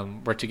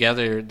were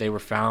together, they were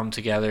found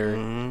together,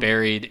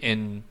 buried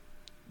in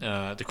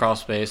the crawl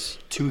space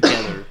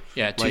together.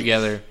 Yeah,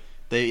 together.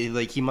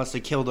 He must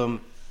have killed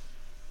them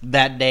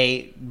that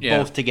day,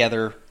 both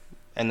together,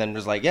 and then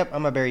was like, "Yep,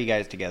 I'm gonna bury you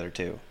guys together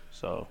too."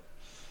 So,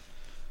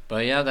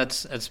 but yeah,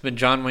 that's been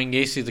John Wayne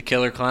Gacy, the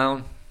Killer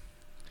Clown.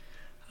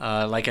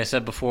 Like I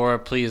said before,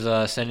 please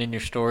send in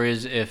your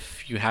stories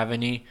if you have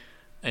any,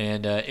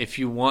 and if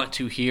you want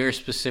to hear a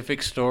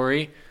specific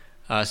story,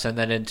 send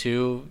that in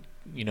too.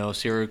 You know,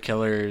 serial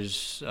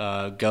killers,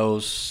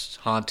 ghosts,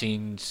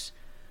 hauntings,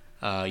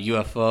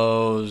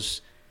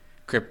 UFOs,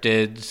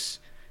 cryptids,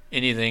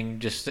 anything.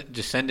 Just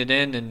send it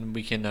in, and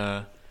we can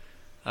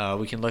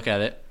look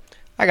at it.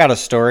 I got a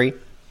story.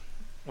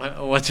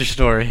 What's your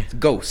story?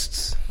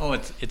 Ghosts. Oh,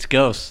 it's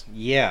ghosts.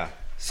 Yeah.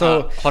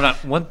 So hold on.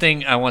 One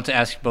thing I want to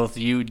ask both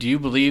of you: do you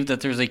believe that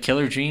there's a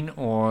killer gene,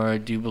 or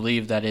do you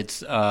believe that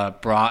it's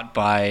brought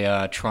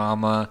by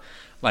trauma,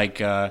 like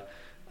John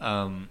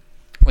Wayne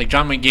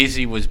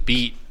Gacy was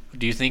beat?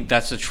 Do you think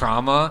that's a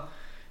trauma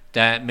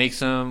that makes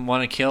them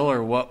want to kill,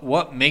 or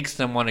what makes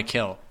them want to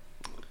kill?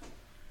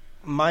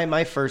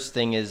 my first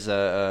thing is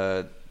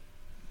what's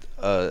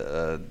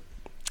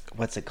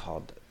it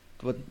called?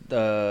 What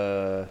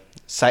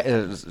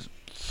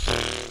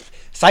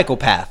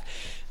psychopath.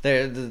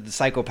 The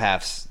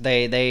psychopaths.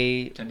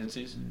 They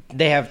Tendencies.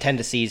 They have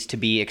tendencies to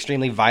be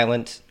extremely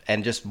violent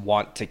and just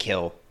want to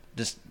kill.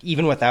 Just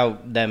even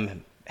without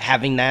them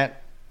having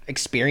that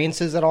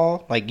experiences at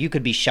all. Like you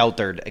could be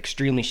sheltered,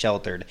 extremely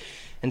sheltered,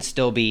 and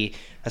still be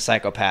a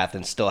psychopath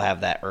and still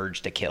have that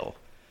urge to kill.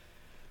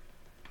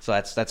 So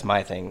that's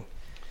my thing.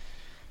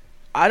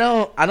 I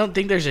don't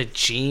think there's a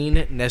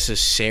gene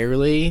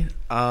necessarily,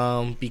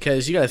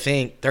 because you gotta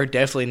think they're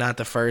definitely not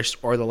the first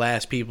or the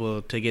last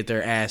people to get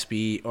their ass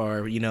beat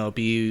or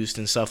abused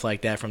and stuff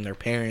like that from their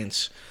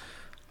parents.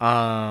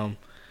 I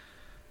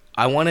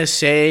want to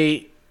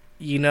say,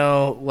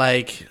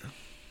 like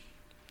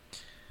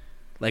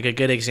a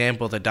good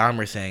example, the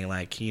Dahmer thing.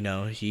 Like he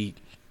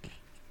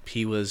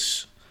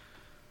was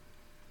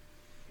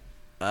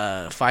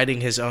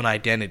fighting his own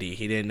identity.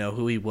 He didn't know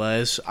who he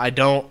was. I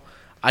don't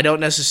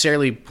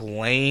necessarily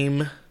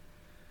blame.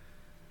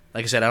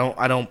 Like I said,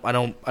 I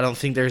don't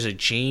think there's a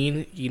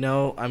gene.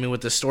 I mean,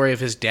 with the story of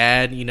his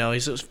dad,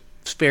 he's a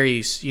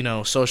very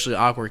socially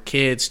awkward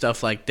kid,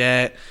 stuff like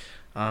that.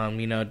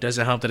 It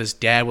doesn't help that his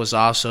dad was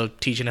also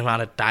teaching him how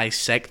to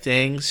dissect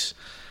things.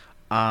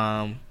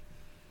 But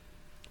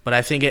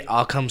I think it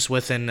all comes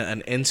within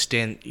an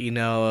instant,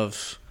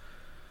 of,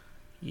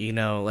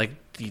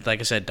 like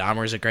I said,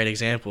 Dahmer is a great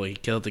example. He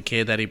killed the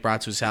kid that he brought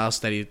to his house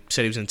that he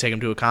said he was going to take him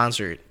to a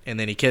concert, and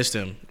then he kissed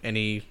him, and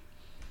he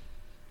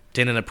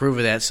didn't approve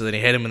of that, so then he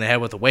hit him in the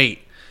head with a weight.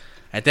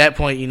 At that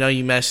point, you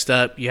messed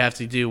up. You have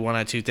to do one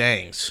of two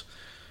things.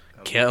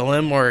 Kill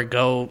him or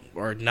go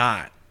or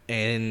not,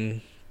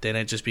 and then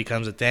it just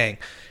becomes a thing.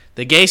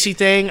 The Gacy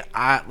thing,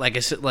 like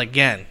I said,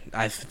 again,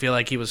 I feel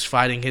like he was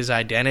fighting his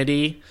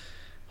identity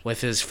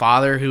with his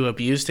father who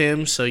abused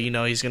him, so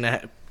he's going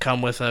to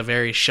come with a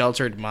very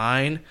sheltered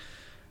mind.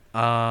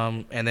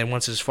 And then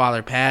once his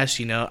father passed,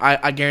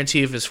 I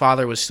guarantee if his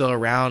father was still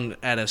around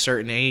at a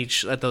certain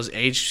age, at those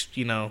age,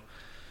 he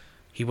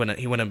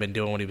wouldn't have been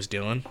doing what he was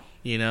doing,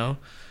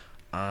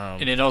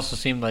 And it also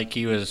seemed like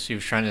he was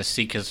trying to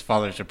seek his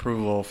father's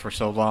approval for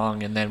so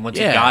long, and then once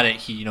he got it,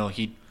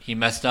 he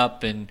messed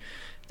up, and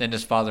then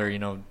his father,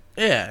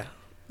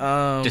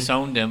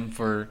 disowned him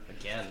for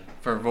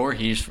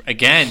Voorhees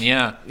again.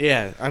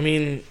 Yeah. I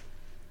mean,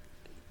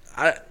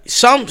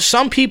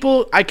 some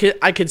people I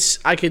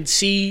could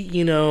see,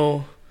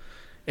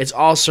 it's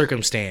all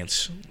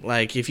circumstance.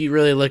 Like if you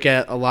really look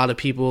at a lot of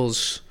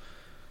people's,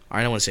 or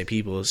I don't want to say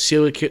people,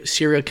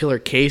 serial killer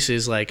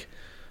cases, like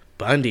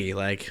Bundy,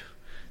 like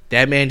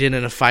that man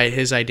didn't fight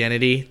his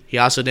identity. He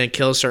also didn't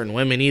kill certain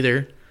women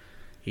either.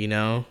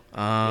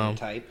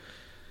 Type.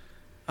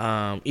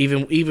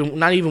 Even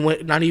not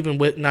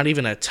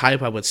even a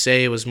type. I would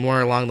say it was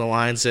more along the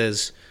lines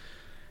as,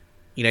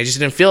 he just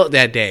didn't feel it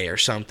that day or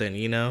something.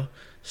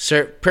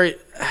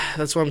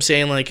 That's what I'm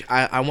saying. Like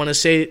I want to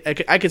say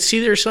I could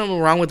see there's something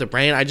wrong with the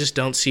brain. I just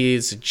don't see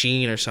it's a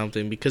gene or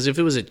something, because if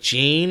it was a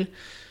gene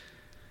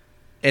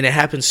and it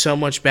happened so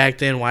much back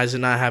then, why is it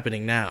not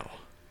happening now?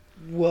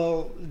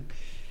 Well,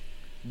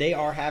 they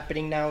are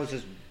happening now. It's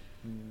just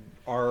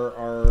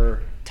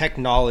our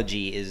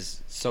technology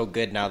is so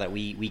good now that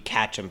we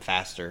catch them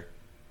faster.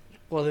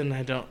 Well, then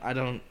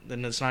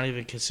then it's not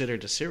even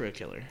considered a serial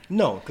killer.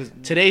 No, because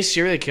today's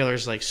serial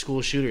killers like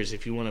school shooters,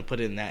 if you want to put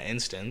it in that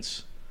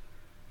instance.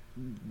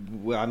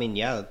 Well, I mean,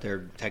 yeah,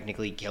 they're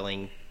technically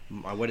killing.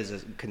 What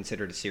is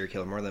considered a serial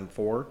killer? More than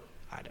 4?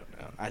 I don't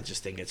know. I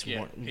just think it's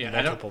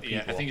multiple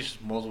people. I think it's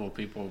just multiple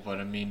people, but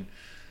I mean,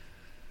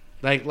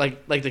 like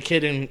the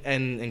kid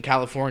in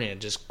California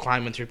just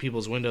climbing through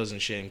people's windows and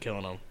shit and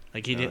killing them.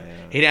 Like he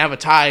didn't have a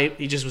type.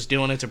 He just was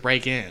doing it to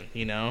break in.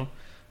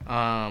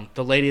 The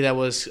lady that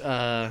was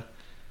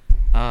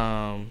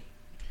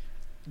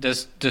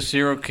does the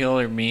serial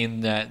killer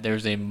mean that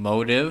there's a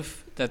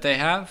motive that they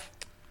have?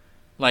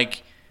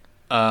 Like,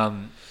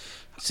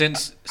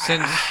 since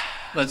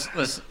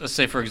let's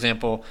say, for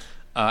example,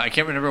 I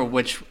can't remember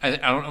which. I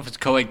don't know if it's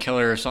co-ed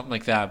killer or something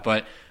like that,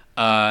 but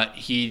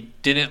he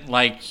didn't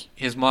like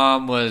his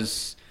mom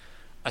was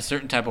a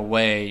certain type of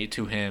way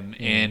to him,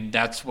 and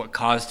that's what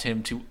caused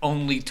him to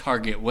only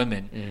target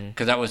women,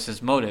 because that was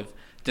his motive.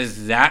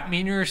 Does that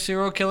mean you're a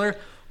serial killer?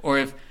 Or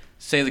if,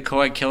 say, the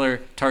co-ed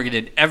killer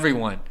targeted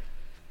everyone?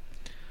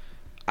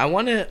 I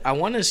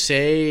wanna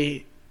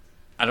say,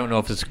 I don't know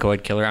if it's a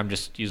co-ed killer. I'm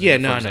just using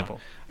it for example.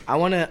 I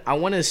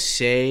wanna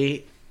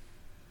say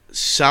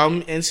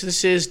some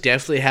instances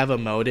definitely have a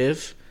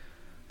motive.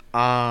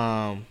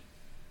 Like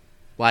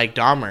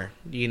Dahmer,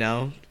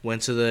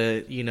 went to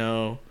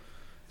the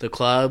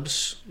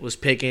clubs, was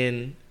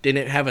picking,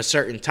 didn't have a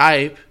certain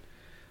type,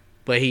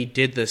 but he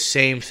did the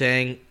same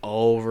thing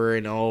over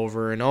and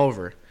over and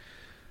over.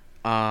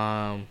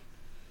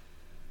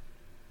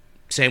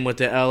 Same with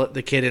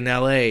the kid in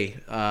L.A.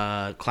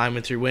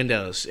 Climbing through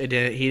windows. He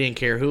didn't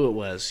care who it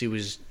was. He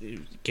was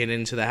getting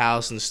into the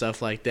house and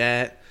stuff like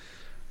that.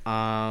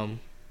 I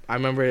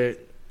remember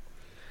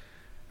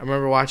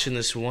watching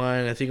this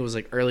one. I think it was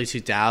like early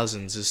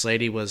 2000s. This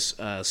lady was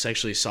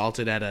sexually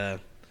assaulted at a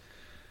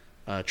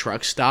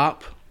truck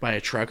stop by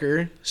a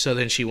trucker. So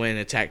then she went and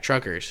attacked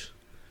truckers.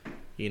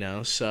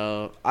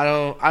 So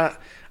I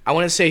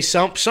want to say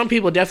some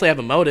people definitely have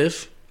a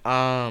motive.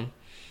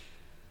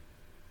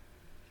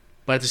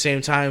 But at the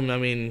same time, I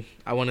mean,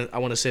 I want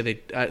to say they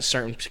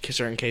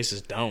certain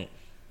cases don't.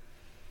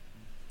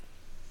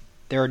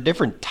 There are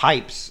different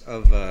types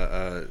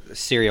of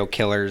serial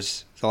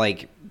killers. So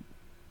like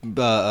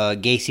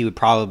Gacy would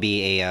probably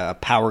be a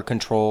power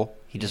control.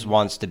 He just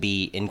wants to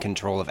be in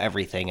control of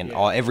everything and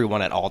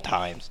everyone at all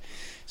times.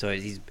 So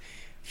he's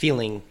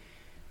feeling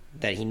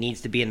that he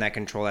needs to be in that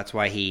control. That's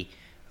why he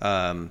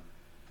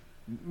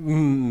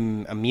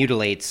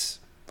mutilates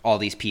all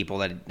these people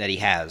that he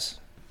has.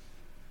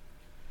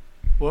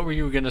 What were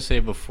you going to say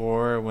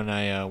before when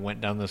I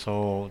went down this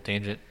whole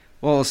tangent?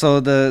 Well,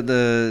 so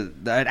the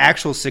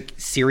actual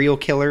serial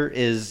killer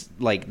is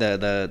like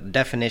the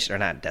definition, or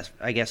not?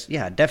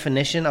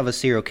 Definition of a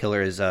serial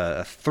killer is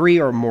 3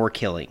 or more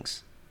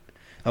killings,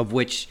 of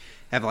which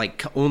have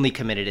like only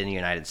committed in the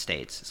United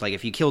States. It's like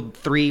if you killed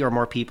 3 or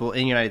more people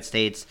in the United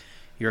States,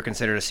 you're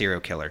considered a serial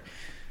killer.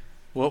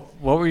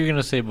 What were you going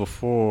to say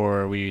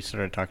before we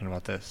started talking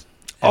about this?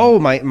 Oh,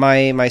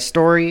 my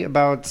story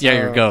about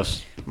your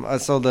ghost.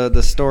 So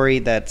the story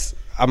that's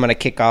I'm gonna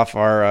kick off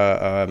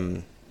our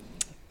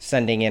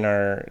sending in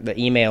the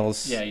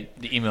emails. Yeah,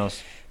 the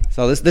emails.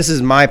 So this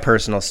is my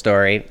personal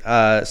story.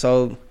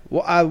 So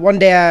one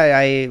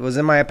day I was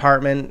in my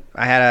apartment.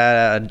 I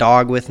had a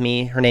dog with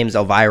me. Her name's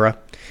Elvira.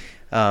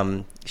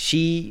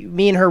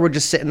 Me and her were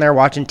just sitting there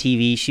watching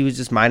TV. She was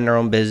just minding her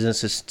own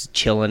business, just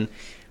chilling.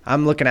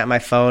 I'm looking at my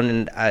phone,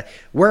 and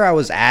where I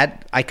was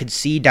at, I could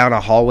see down a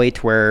hallway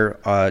to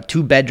where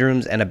 2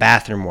 bedrooms and a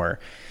bathroom were.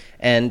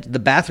 And the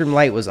bathroom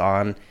light was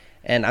on,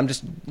 and I'm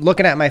just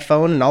looking at my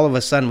phone, and all of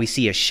a sudden we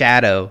see a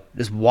shadow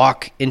just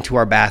walk into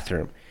our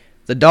bathroom.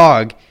 The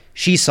dog,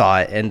 she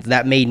saw it, and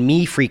that made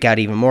me freak out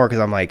even more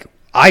because I'm like,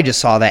 I just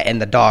saw that,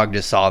 and the dog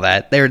just saw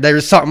that.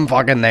 There's something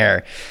fucking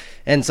there.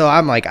 And so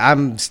I'm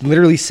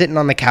literally sitting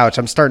on the couch.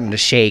 I'm starting to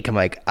shake. I'm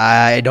like,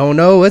 I don't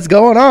know what's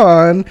going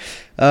on.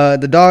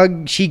 The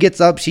dog, she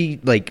gets up.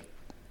 She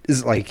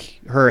is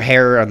her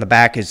hair on the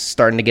back is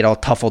starting to get all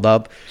tuffled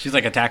up. She's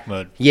like attack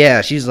mode.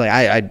 Yeah, she's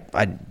like,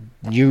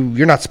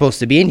 you're not supposed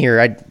to be in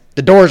here.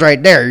 The door's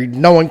right there.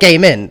 No one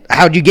came in.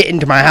 How'd you get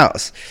into my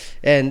house?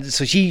 And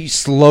so she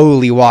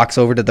slowly walks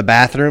over to the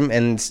bathroom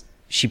and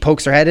she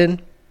pokes her head in.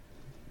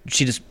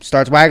 She just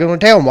starts wagging her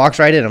tail and walks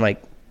right in. I'm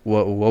like,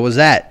 what was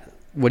that?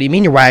 What do you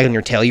mean you're wagging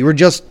your tail? You were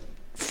just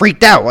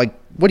freaked out. Like,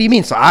 what do you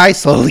mean? So I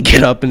slowly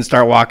get up and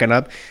start walking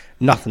up.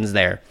 Nothing's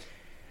there.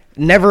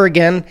 Never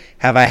again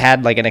have I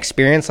had like an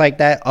experience like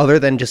that other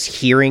than just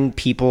hearing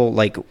people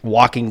like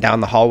walking down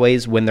the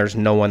hallways when there's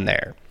no one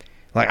there.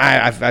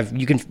 Like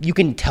you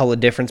can tell a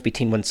difference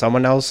between when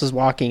someone else is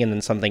walking and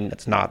then something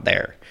that's not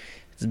there.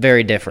 It's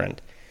very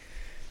different.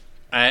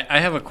 I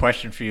have a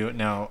question for you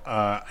now.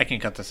 I can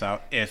cut this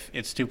out if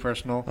it's too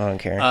personal. I don't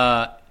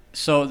care.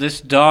 So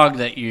this dog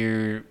that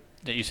you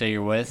say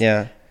you're with,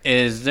 yeah.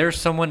 Is there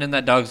someone in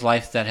that dog's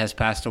life that has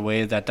passed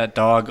away that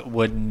dog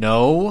would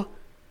know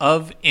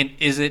of? And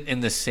is it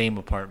in the same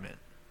apartment?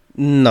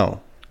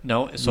 No.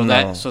 No. So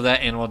No. that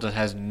animal just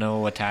has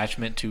no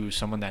attachment to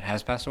someone that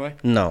has passed away.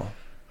 No.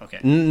 Okay.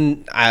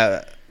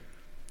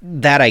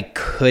 That I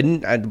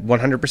couldn't. I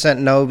 100%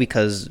 know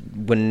because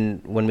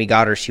when we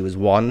got her, she was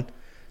 1,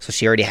 so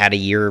she already had a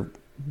year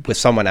with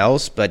someone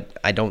else. But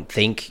I don't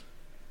think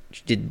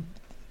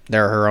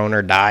her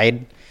owner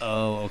died.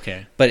 Oh,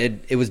 okay. But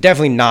it was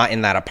definitely not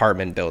in that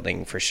apartment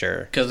building for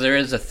sure. Because there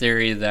is a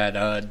theory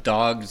that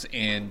dogs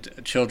and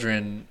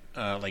children,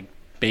 like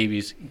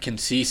babies, can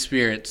see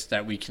spirits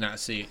that we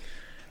cannot see.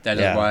 That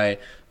is why,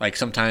 like,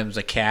 sometimes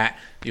a cat,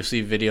 you'll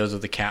see videos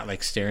of the cat,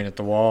 like, staring at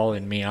the wall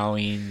and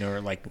meowing or,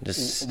 like,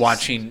 just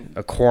watching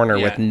a corner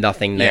with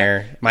nothing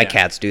there. My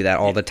cats do that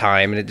all the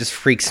time, and it just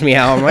freaks me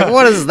out. I'm like,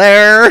 what is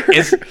there?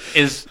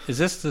 Is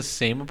this the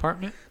same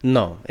apartment?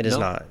 No, it is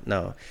not.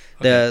 No.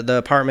 Okay. The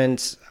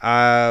apartment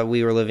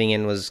we were living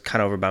in was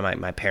kind of over by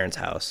my parents'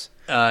 house.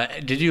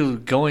 Did you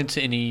go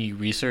into any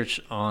research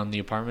on the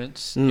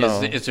apartments?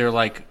 No. Is there,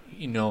 like,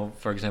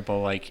 for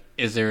example, like,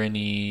 is there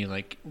any,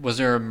 like, was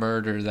there a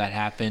murder that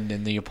happened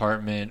in the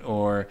apartment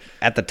or?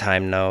 At the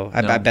time, no.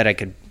 I bet I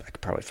could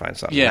probably find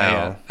something now.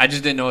 Yeah. I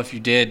just didn't know if you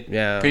did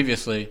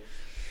previously.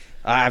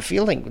 I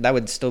feel like that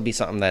would still be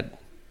something that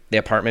the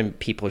apartment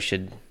people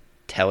should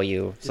tell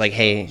you. It's like,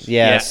 hey,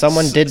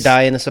 someone did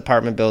die in this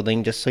apartment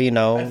building, just so you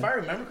know. If I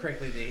remember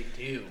correctly, they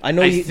do. I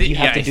know you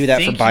have to do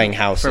that for buying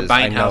houses. For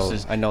buying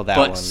houses. I know that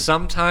but one. But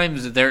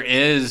sometimes there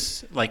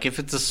is, like, if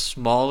it's a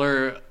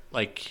smaller,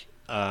 like,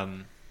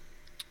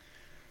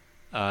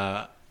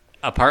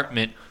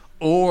 apartment,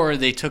 or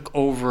they took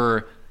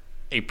over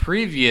a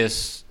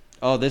previous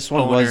this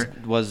one owner,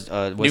 was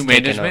new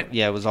management.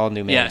 It was all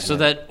new management. Yeah, so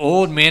that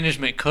old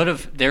management could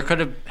have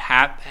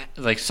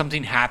like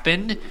something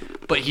happened,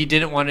 but he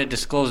didn't want to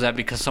disclose that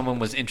because someone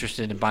was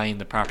interested in buying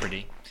the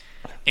property.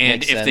 And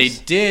Makes if sense. they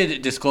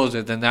did disclose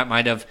it, then that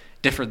might have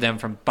differed them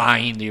from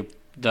buying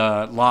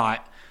the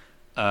lot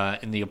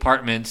in the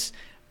apartments.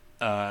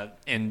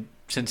 And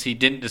since he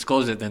didn't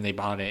disclose it, then they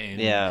bought it.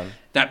 And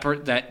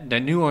that the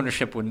new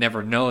ownership would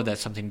never know that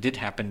something did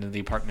happen in the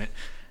apartment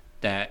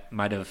that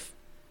might have,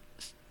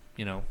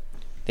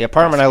 The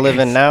apartment I live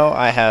in now,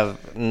 I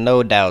have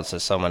no doubts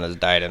that someone has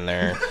died in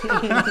there.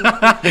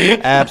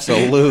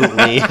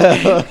 Absolutely.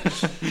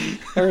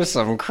 There's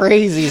some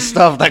crazy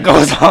stuff that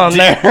goes on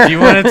there. Do you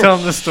want to tell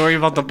them the story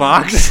about the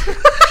box?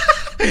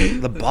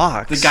 The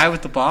box? The guy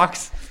with the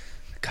box?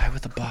 The guy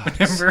with the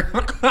box.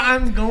 Remember?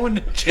 I'm going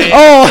to jail.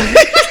 Oh!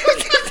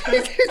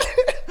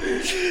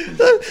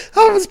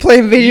 I was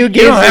playing video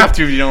games. You don't have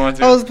to if you don't want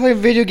to. I was playing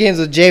video games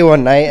with Jay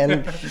one night,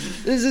 and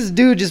this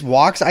dude just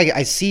walks.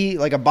 I see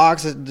like a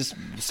box, just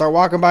start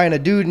walking by, and a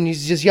dude, and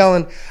he's just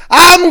yelling,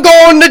 "I'm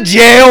going to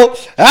jail!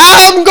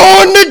 I'm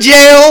going to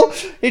jail!"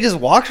 He just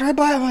walks right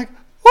by. I'm like,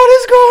 what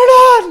is going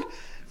on?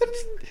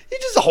 He's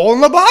just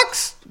holding the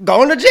box,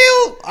 going to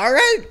jail. All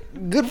right,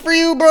 good for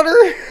you, brother.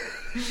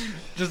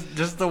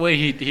 Just the way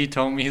he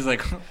told me, he's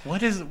like,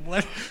 what? There's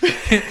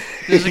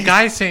a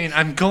guy saying,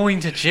 I'm going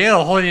to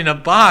jail holding a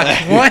box.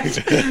 What?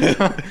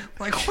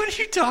 Like, what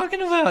are you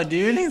talking about,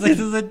 dude? He's like,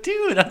 there's a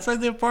dude outside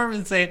the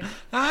apartment saying,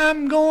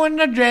 I'm going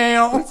to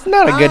jail. It's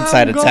not a good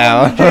side of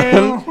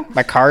town.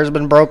 My car's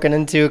been broken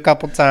into a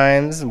couple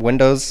times,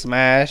 windows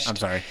smashed. I'm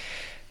sorry.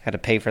 Had to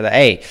pay for that.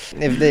 Hey,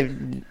 if they're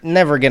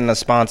never getting a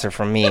sponsor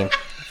from me,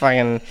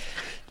 fucking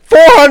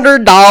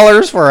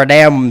 $400 for a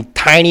damn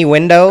tiny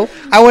window.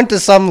 I went to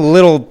some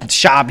little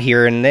shop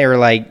here, and they were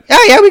like,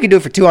 "Oh yeah, we could do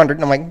it for $200."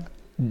 And I'm like,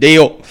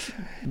 "Deal."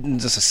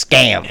 Just a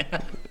scam.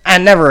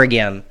 And never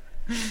again.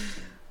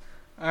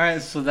 All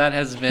right, so that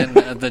has been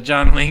the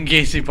John Wayne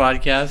Gacy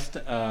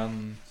podcast.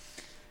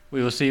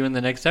 We will see you in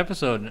the next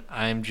episode.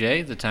 I'm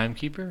Jay, the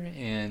timekeeper,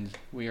 and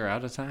we are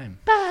out of time.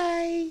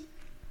 Bye.